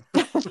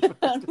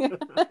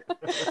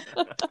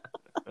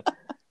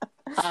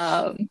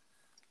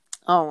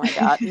 Oh my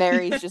god,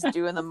 Mary's just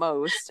doing the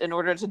most in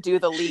order to do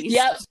the least.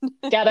 Yep.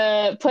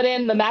 Gotta put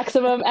in the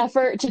maximum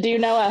effort to do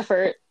no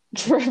effort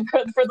for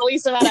the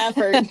least amount of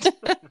effort.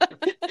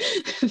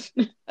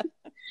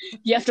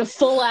 You have to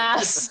full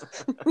ass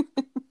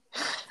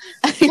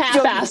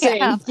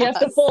half-assing. You have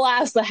to full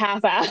ass the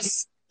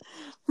half-ass.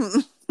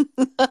 It's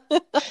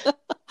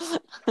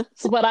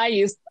what I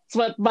used. It's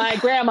what my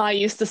grandma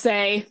used to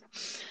say.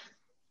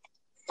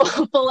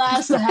 Full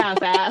ass the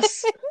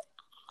half-ass.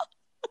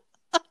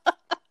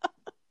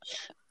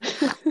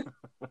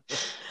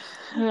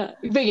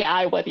 But yeah,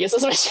 I would use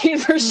this machine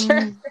for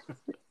sure.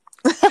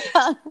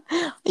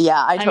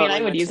 Yeah, I mean,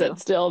 I would use it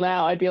still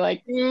now. I'd be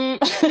like,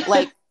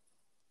 like,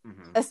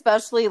 Mhm.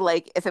 especially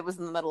like if it was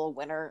in the middle of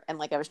winter and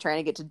like I was trying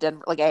to get to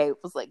Denver, like I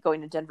was like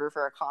going to Denver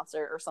for a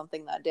concert or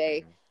something that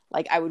day. Mhm.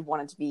 Like I would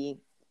want it to be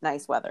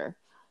nice weather,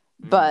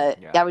 but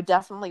yeah. I would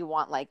definitely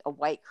want like a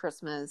white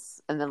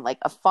Christmas and then like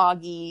a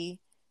foggy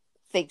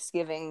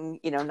Thanksgiving.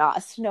 You know, not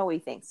a snowy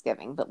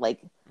Thanksgiving, but like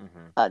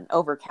Mhm. an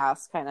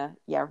overcast kind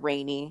of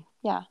rainy.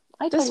 Yeah,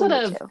 I This totally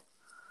would would have too.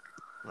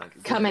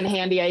 Like, come in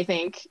handy, I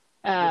think,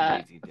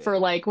 lazy day. for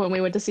like when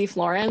we went to see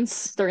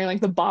Florence during like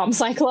the bomb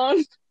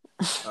cyclone.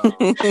 Oh.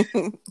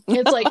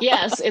 It's like,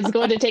 yes, it's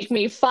going to take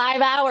me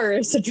 5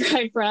 hours to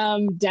drive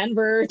from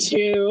Denver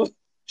to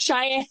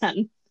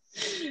Cheyenne.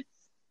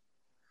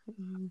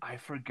 I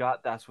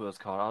forgot that's what it's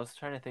called. I was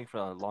trying to think for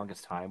the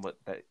longest time what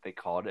they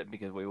called it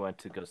because we went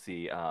to go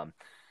see and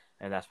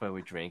that's why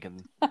we drank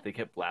and they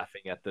kept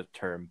laughing at the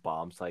term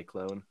bomb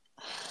cyclone.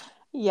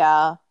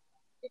 Yeah.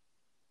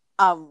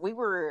 We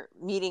were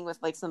meeting with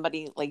like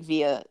somebody like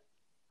via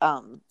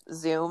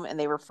Zoom and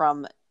they were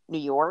from New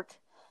York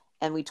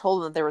and we told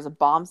them that there was a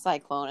bomb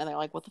cyclone and they're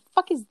like, what the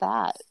fuck is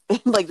that?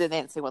 Like they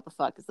didn't say what the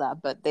fuck is that,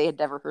 but they had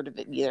never heard of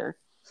it either.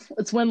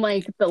 It's when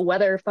like the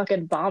weather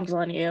fucking bombs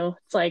on you.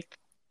 It's like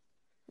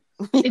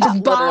Yeah, it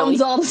just bombs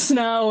literally. all the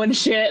snow and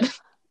shit.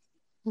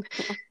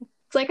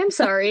 It's like, I'm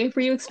sorry,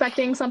 were you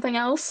expecting something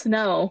else?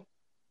 No.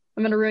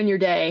 I'm gonna ruin your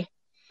day.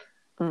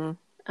 Mm.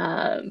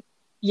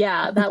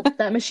 Yeah,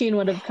 that machine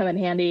would have come in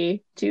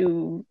handy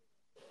to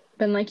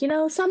been like,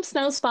 some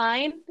snow's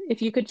fine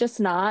if you could just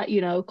not,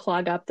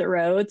 clog up the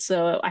road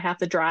so I have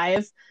to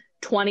drive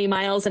 20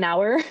 miles an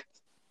hour.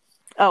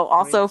 Oh,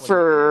 also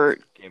for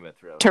 2028 Game of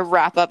Thrones. to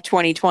wrap up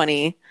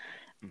 2020,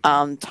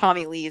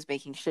 Tommy Lee is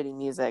making shitty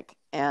music,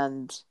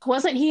 and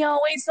wasn't he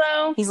always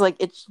though? he's like,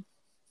 it's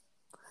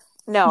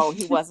no,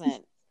 he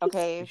wasn't.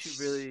 Okay, You should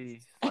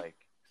really like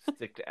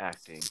stick to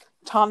acting.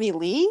 Tommy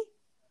Lee.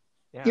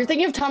 Yeah. You're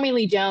thinking of Tommy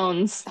Lee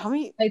Jones.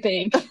 Tommy, I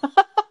think.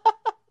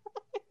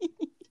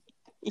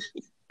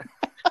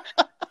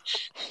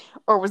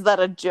 or was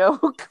that a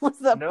joke? Was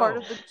that part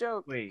No. of the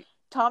joke? Wait.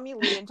 Tommy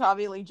Lee and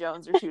Tommy Lee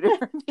Jones are two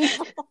different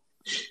people.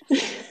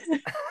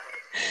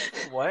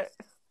 What?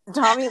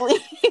 Tommy Lee.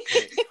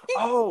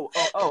 Wait.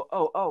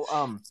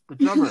 The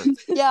drummer.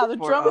 Yeah, the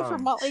For, drummer for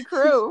Motley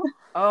Crue.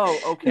 Oh,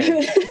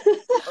 okay.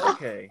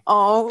 Okay.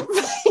 Oh.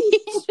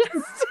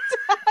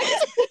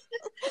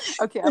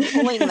 Okay, I'm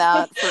pulling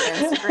that for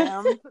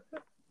Instagram.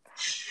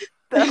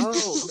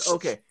 Oh,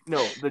 okay.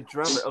 No, the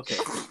drummer. Okay.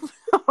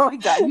 Oh my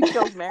god, you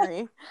killed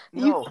Mary.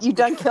 No. You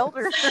done killed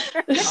her.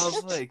 I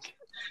was like,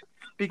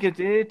 because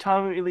didn't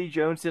Tommy Lee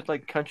Jones did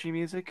like country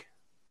music?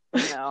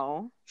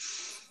 No.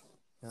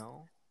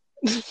 No.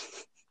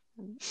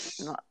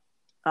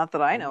 Not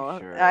that I know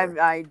of. Sure.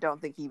 I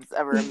don't think he was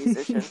ever a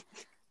musician.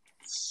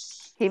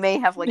 He may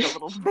have like a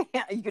little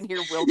band. You can hear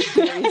Will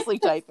furiously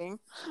typing.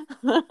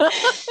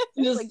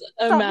 Just Like,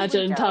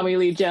 imagine Tommy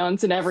Lee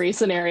Jones in every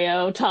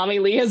scenario Tommy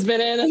Lee has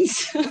been in.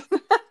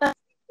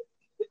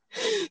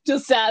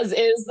 Just as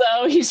is,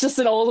 though. He's just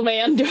an old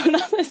man doing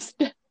all this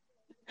stuff.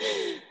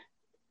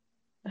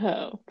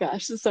 Oh,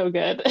 gosh, it's so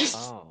good.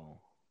 Oh.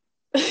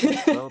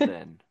 Well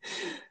then.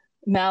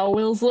 Now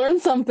Will's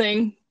learned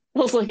something.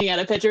 Will's looking at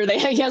a picture.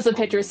 He has a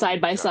picture side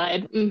by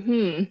side.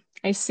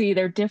 I see,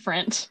 they're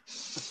different.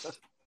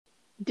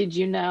 Did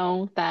you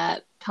know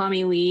that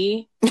Tommy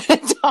Lee,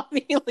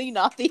 Tommy Lee,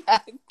 not the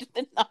actor,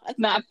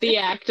 not the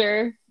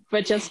actor,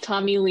 but just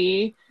Tommy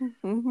Lee,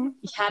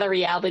 had a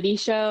reality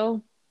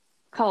show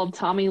called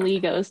Tommy Lee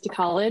Goes to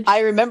College? I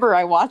remember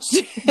I watched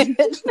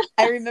it.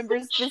 I remember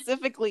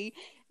specifically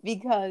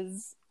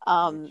because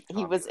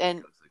he was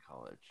in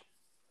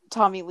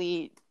Tommy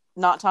Lee,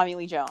 not Tommy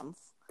Lee Jones.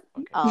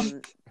 Okay.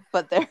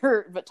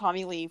 But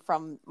Tommy Lee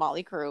from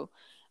Motley Crue,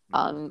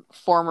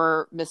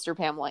 former Mr.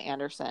 Pamela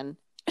Anderson.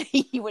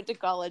 He went to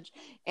college,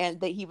 and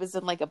that he was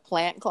in like a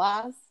plant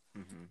class,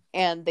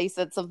 and they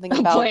said something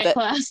about plant that.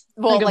 Class,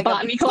 Well, like a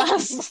botany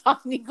class,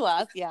 botany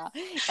class, yeah.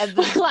 And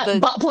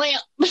plant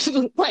class,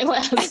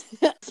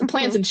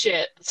 plants and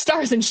shit,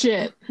 stars and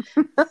shit,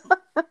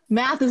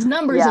 math is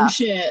numbers and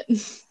shit.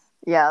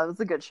 Yeah, it was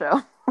a good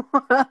show.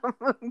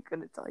 I'm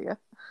gonna tell you.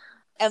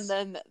 And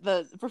then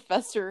the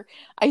professor,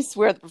 I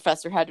swear the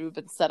professor had to have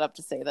been set up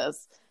to say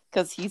this,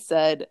 because he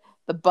said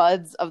the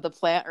buds of the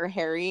plant are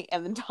hairy,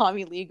 and then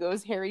Tommy Lee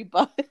goes hairy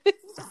buds.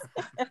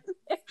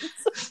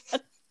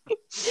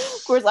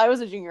 Of course, I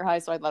was a junior high,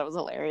 so I thought it was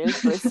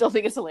hilarious, but I still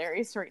think it's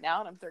hilarious right now,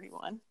 and I'm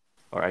 31.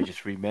 Or I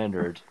just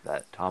remembered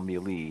that Tommy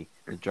Lee,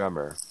 the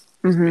drummer,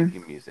 is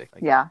making music.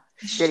 Like, Yeah,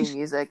 getting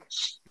music.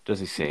 Does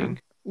he sing?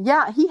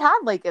 Yeah, he had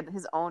like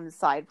his own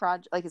side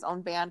project, like his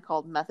own band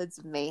called Methods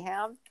of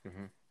Mayhem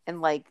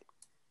in like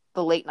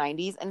the late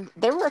 90s, and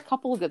there were a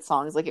couple of good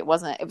songs. Like it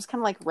was kind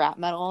of like rap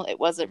metal. It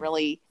wasn't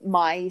really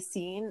my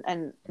scene,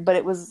 but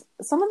it was,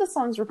 some of the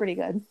songs were pretty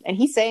good, and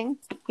he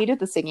did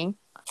the singing,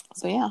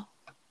 so yeah.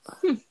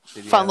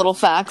 Fun little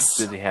facts.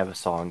 Did he have a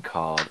song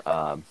called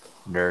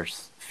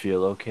Nurse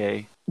Feel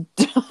Okay?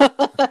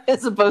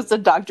 As opposed to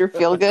Dr.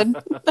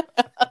 Feelgood.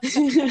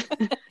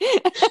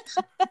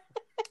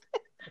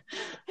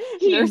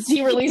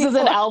 He releases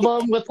an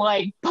album with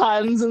like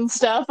puns and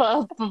stuff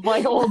of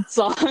like old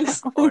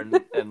songs.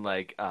 and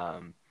like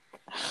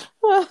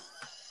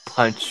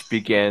Punch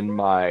Began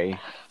My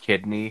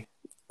Kidney.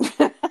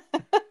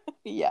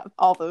 Yeah,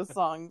 all those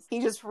songs.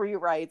 He just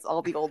rewrites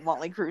all the old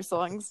Motley Crue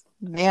songs.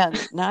 Man,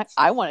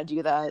 I want to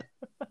do that.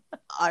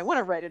 I want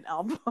to write an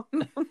album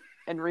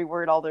and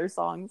reword all their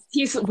songs.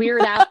 He's like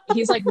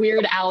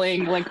Weird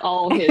Owling like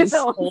all his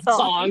old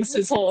songs,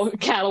 his whole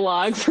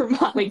catalog for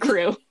Motley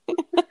Crue.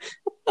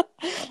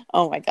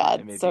 Oh my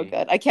god, so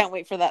good. I can't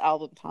wait for that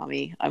album,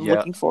 Tommy. I'm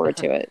looking forward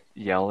to it.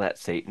 Yell at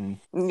Satan.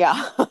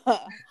 Yeah.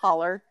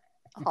 Holler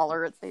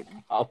at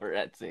Satan. Holler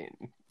at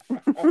Satan.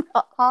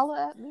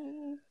 Holla at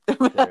me.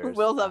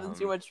 Will's having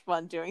too much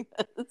fun doing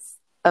this.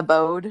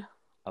 Abode,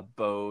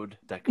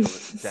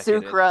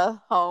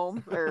 Sucra,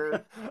 home,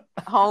 or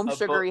home,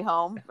 sugary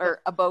home,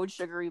 or abode,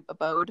 sugary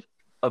abode.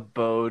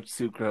 Abode,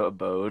 Sucra,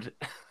 abode.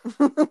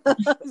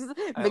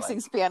 Mixing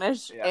like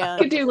Spanish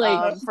and could do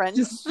like French.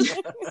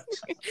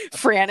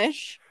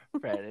 Franish.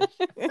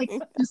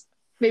 Like, just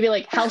maybe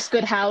like house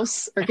good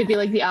house, or it could be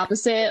like the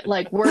opposite,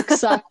 like work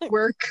suck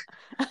work.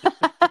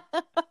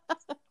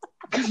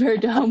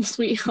 Compared to Home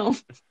Sweet Home.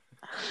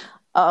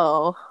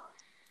 Oh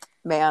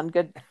man,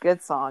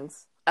 good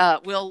songs.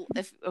 Will,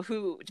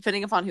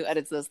 depending upon who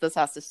edits this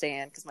has to stay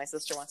in because my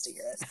sister wants to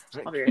hear it.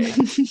 I'll be right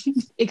back.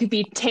 It could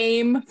be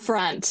Tame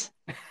Front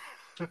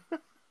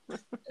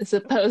as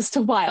opposed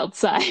to Wild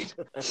Side.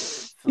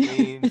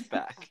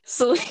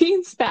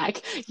 Celine's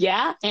back.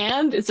 Yeah,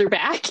 and is her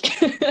back?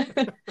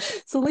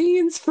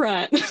 Celine's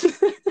front.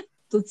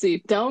 Let's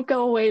see. Don't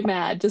go away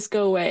mad. Just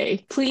go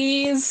away.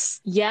 Please,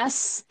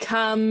 yes,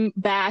 come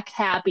back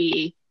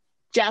happy.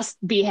 Just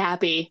be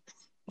happy.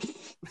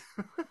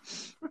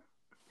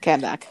 Okay,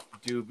 I'm back.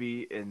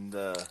 Doobie in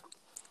the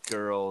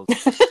girls.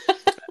 Doobie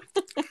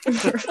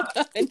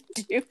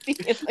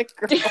in the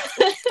girls.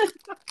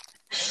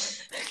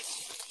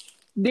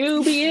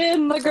 Doobie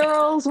in the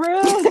girls'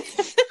 room.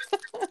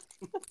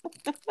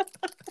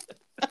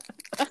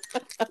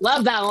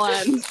 Love that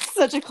one.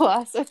 Such a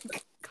classic.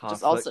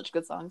 Just all such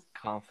good songs.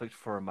 Conflict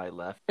for My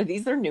Left. Are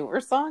these their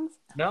newer songs?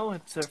 No,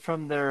 it's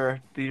from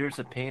their Theaters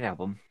of Pain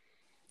album.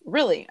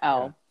 Really?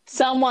 Oh. Yeah.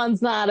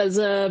 Someone's not as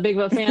big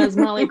of a fan as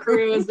Molly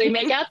Crew as they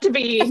make out to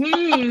be.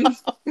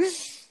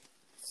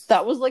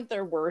 That was like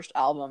their worst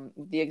album,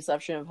 with the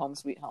exception of Home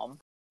Sweet Home.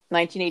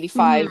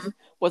 1985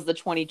 was the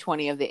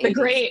 2020 of the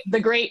 80s.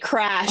 The great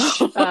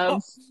crash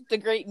of the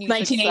great music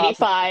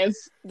 1985.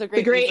 The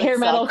great hair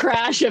metal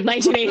crash of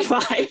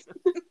 1985.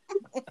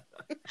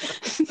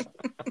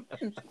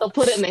 They'll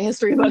put it in the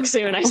history book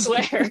soon, I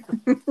swear.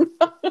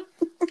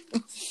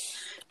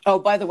 Oh,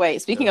 by the way,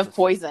 speaking of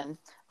Poison,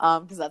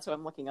 because that's what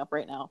I'm looking up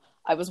right now,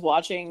 I was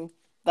watching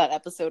that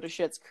episode of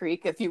Schitt's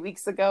Creek a few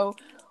weeks ago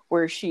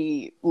where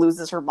she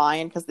loses her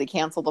mind because they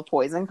canceled the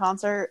Poison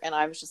concert, and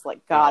I was just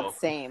like, God,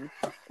 same.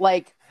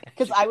 Like,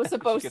 because I was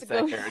supposed to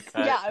go,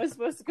 I was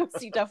supposed to go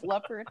see Def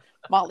Leppard,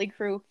 Motley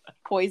Crue,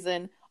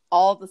 Poison,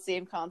 all at the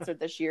same concert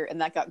this year,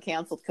 and that got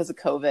canceled because of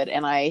COVID,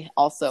 and I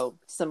also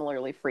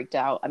similarly freaked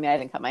out. I mean, I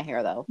didn't cut my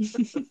hair, though.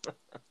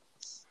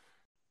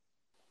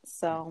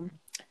 So,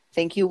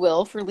 thank you,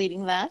 Will, for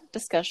leading that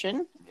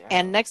discussion. Yeah.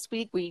 And next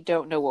week, we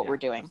don't know what we're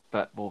doing.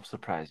 But we'll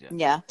surprise you.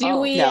 Yeah. Do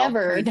we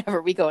ever? We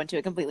never. We go into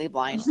it completely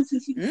blind.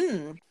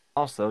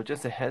 Also,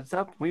 just a heads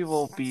up, we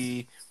will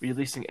be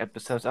releasing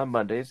episodes on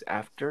Mondays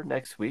after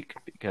next week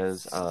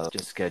because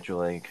just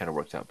scheduling kind of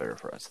works out better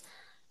for us.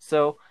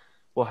 So,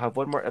 we'll have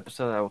one more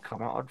episode that will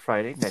come out on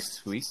Friday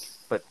next week.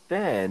 But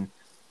then,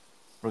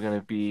 we're going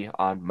to be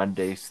on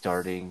Monday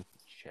starting.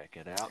 Check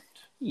it out.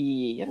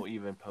 Yeah. We'll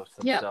even post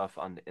some stuff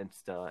on the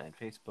Insta and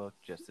Facebook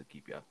just to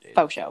keep you updated.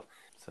 Oh, show.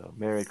 So,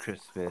 Merry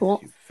Christmas,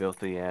 you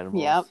filthy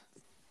animals. Yep.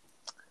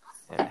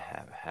 And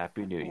have a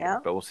Happy New Year.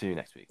 But we'll see you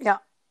next week. Yeah.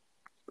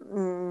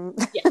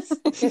 Yes.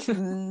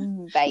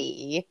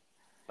 Bye.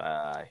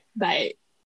 Bye. Bye.